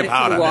French onion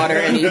powder. water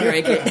and you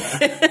drink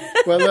it.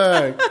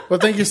 Well,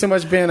 thank you so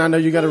much, Ben. I know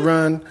you got to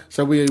run,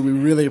 so we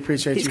really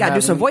appreciate He's you. got to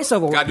do some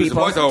voiceover work. Got to do some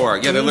voiceover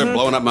work. Yeah, they're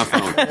blowing up my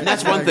phone. And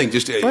that's one thing.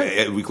 Just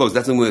we close.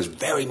 That's something that's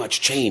very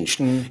much changed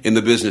in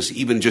the business,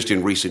 even just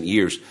in recent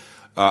years.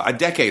 A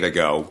decade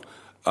ago,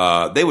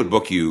 they would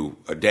book you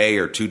a day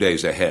or 2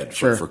 days ahead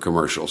for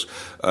commercials.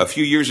 A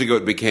few years ago,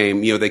 it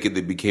became they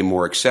became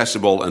more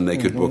accessible, and they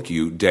could book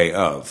you day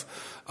of.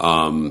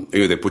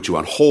 They put you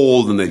on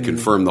hold, and they'd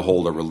confirm the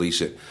hold or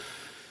release it.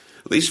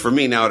 At least for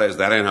me nowadays,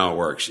 that ain't how it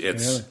works.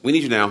 It's we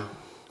need you now.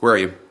 Where are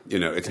you?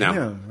 It's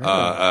now.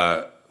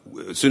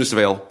 As soon as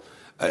available,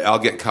 I'll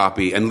get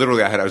copy. And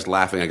literally, I was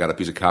laughing. I got a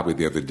piece of copy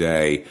the other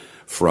day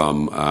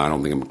from I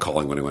don't think I'm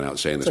calling anyone out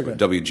saying this, but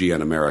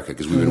WGN America,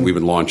 because we've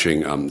been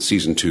launching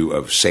season 2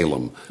 of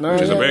Salem,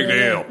 which is a big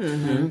deal.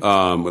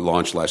 It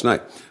launched last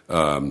night,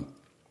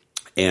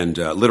 and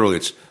literally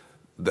it's.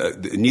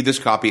 Need this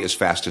copy as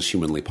fast as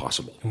humanly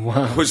possible.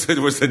 Wow. So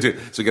get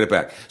it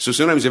back. So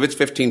sometimes if it's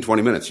 15,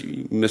 20 minutes,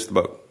 you miss the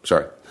boat.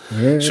 Sorry.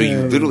 So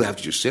you literally have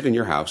to just sit in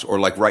your house, or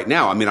like right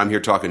now, I'm here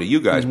talking to you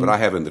guys, but I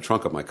have in the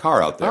trunk of my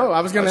car out there. Oh, I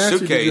was going to ask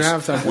you, did you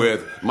have something?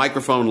 With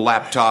microphone,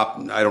 laptop.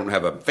 I don't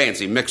have a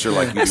fancy mixer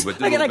like you do,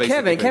 but like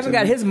Kevin. Kevin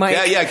got his mic.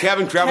 Yeah,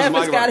 Kevin travels with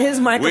microphone. Got his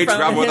microphone. We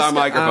travel with our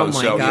microphone. Oh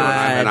my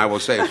God. And I will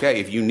say,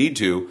 okay, if you need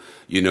to,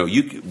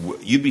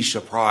 you'd be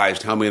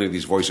surprised how many of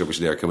these voiceovers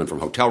today are coming from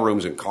hotel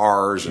rooms and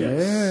cars.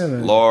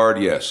 And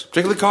Lord, yes.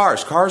 Particularly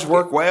cars. Cars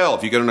work well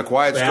if you get in a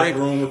quiet street.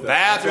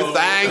 Bathroom.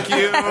 Thank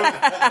you.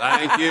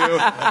 Thank you.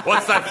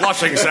 What's that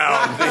flushing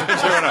sound?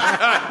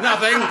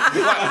 Nothing.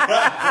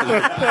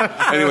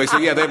 Anyway, so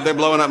yeah, they're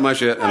blowing up my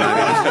shit, and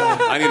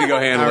I need to go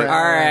handle it.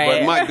 All right.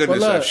 But my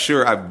goodness,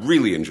 I've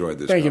really enjoyed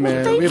this. Thank you,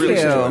 man. Thank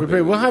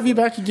you. We'll have you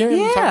back again.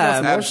 Yeah. Talk about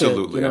some more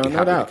Absolutely. shit, I'd be no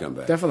happy doubt. to come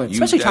back. Definitely.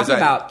 Especially talking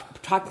about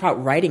talk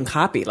about writing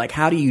copy. Like,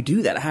 how do you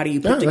do that? How do you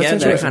put that's together that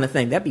interesting. kind of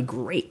thing? That'd be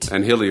great.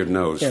 And Hilliard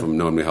knows from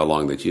knowing me how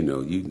long that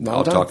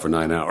I'll time. talk for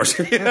 9 hours.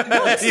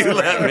 You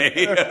let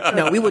me.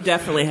 No, we will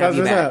definitely have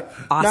you back.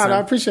 Awesome. No, I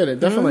appreciate it.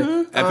 Definitely.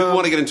 And people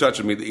want to get in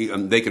touch with me,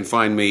 they can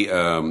find me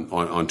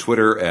on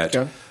Twitter at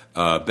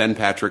Ben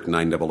Patrick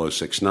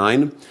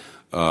 90069.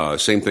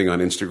 Same thing on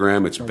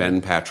Instagram. It's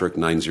Ben Patrick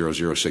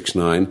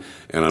 90069,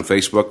 and on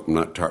Facebook,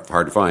 not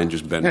hard to find,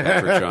 just Ben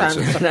Patrick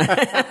Johnson.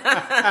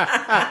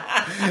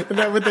 Isn't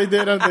that what they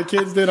did? The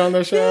kids did on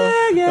their show?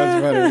 Yeah.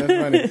 That's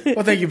funny.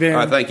 Well, thank you, Ben.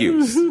 All right, thank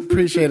you.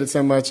 Appreciate it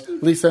so much.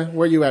 Lisa,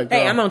 where you at, girl?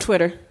 Hey, I'm on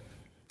Twitter.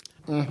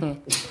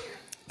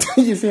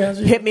 You see how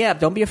she... Hit me up.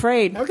 Don't be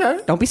afraid. Okay.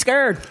 Don't be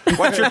scared.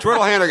 What's your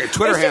Twitter handle, It's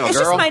girl?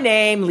 just my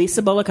name,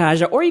 Lisa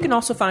Bolakaja, or you can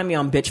also find me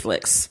on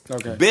Bitchflix.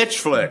 Okay.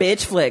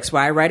 Bitchflix,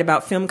 where I write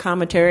about film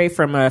commentary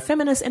from a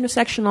feminist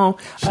intersectional.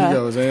 She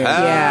goes in.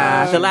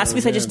 Yeah, the last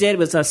piece I just did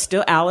was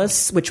Still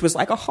Alice, which was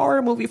like a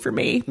horror movie for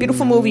me.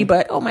 Beautiful movie,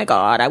 but oh my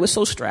God, I was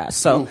so stressed.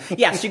 So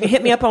yes, you can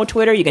hit me up on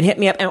Twitter. You can hit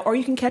me up, or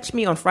you can catch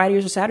me on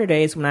Fridays or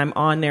Saturdays when I'm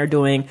on there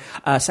doing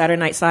Saturday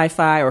Night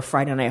Sci-Fi or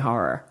Friday Night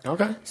Horror.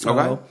 Okay.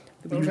 So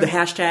we do the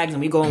hashtags and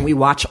we go and we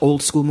watch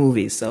old school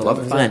movies. So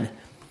fun.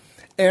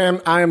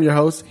 And I am your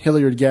host,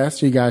 Hilliard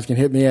Guest. You guys can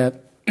hit me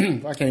at. I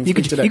can't even You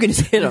speak today. can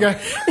just hit him. Not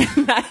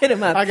hit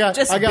him up. I got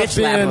bitch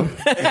slap Ben. him.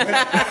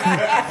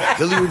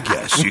 Hilliard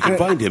Guest. You can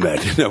find him at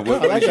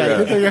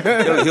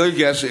Hilliard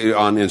Guest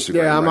on Instagram.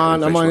 Yeah, I'm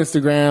on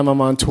Instagram.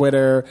 I'm on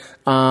Twitter.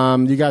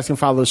 You guys can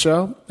follow the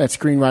show at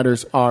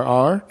Screenwriters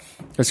RR.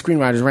 The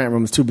Screenwriters Rant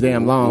Room is too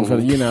damn long for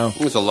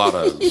It's a lot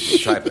of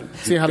typing.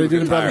 See how they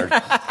do the better.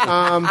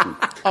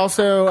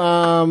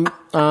 Also,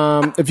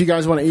 if you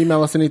guys want to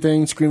email us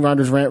anything,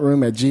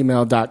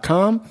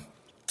 screenwritersrantroom@gmail.com.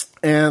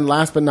 And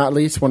last but not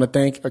least, want to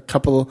thank a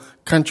couple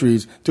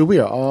countries. Dude, we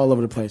are all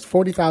over the place.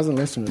 40,000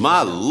 listeners.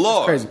 My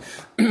Lord. That's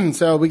crazy.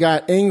 So we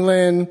got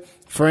England,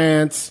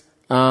 France.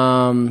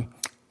 We're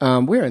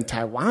in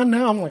Taiwan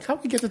now. I'm like, how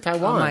did we get to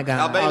Taiwan? Oh my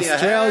God. Albania.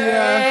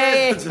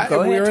 Australia. Go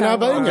We're in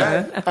ahead, Albania.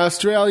 Taiwan.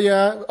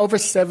 Australia. Over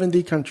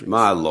 70 countries.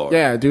 My Lord.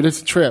 Yeah, dude,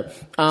 it's a trip.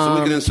 So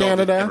we can insult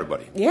Canada.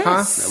 everybody. Yes.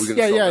 Huh? we can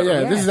Yeah, insult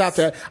everybody. This is out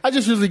there. I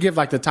just usually give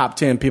like the top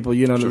 10 people,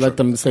 to let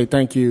them say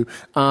thank you.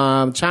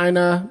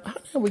 China.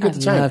 We get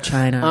to China. love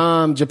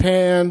China.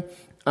 Japan.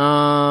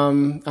 I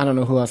don't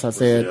know who else I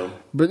said.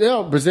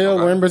 Brazil.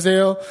 We're in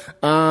Brazil.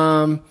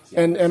 And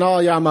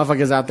all y'all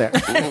motherfuckers out there.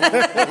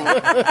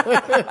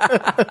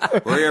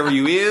 Wherever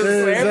you is,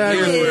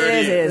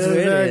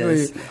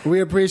 Exactly. We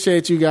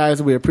appreciate you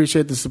guys. We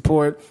appreciate the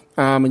support.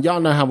 And y'all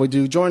know how we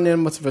do. Join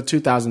in for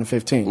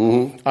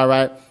 2015. All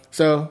right.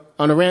 So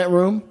on the Rant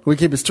Room, we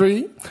keep it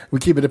street. We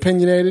keep it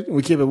opinionated.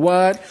 We keep it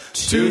what?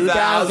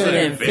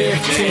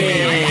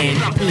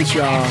 2015. Peace,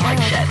 y'all.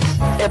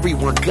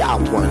 Everyone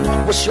got one.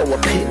 What's your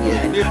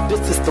opinion?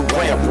 This is the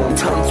Rant Room.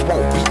 Tongues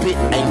won't be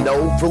bitten. Ain't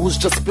no rules,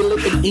 just spill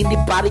it, and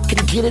anybody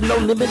can get it. No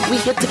limit. We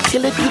here to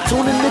kill it. You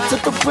tuning into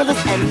the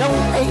realest, and no,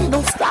 ain't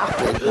no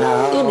stopping.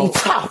 Any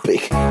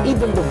topic,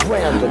 even the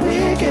random.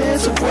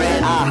 Niggas a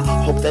brand. I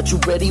hope that you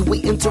ready.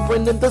 We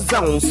entering in the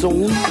zone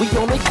soon. We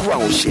on a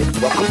grown shit.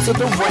 Welcome to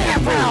the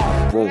Rant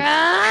Room.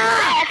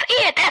 That's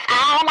it. That's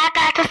all I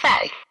got to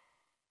say.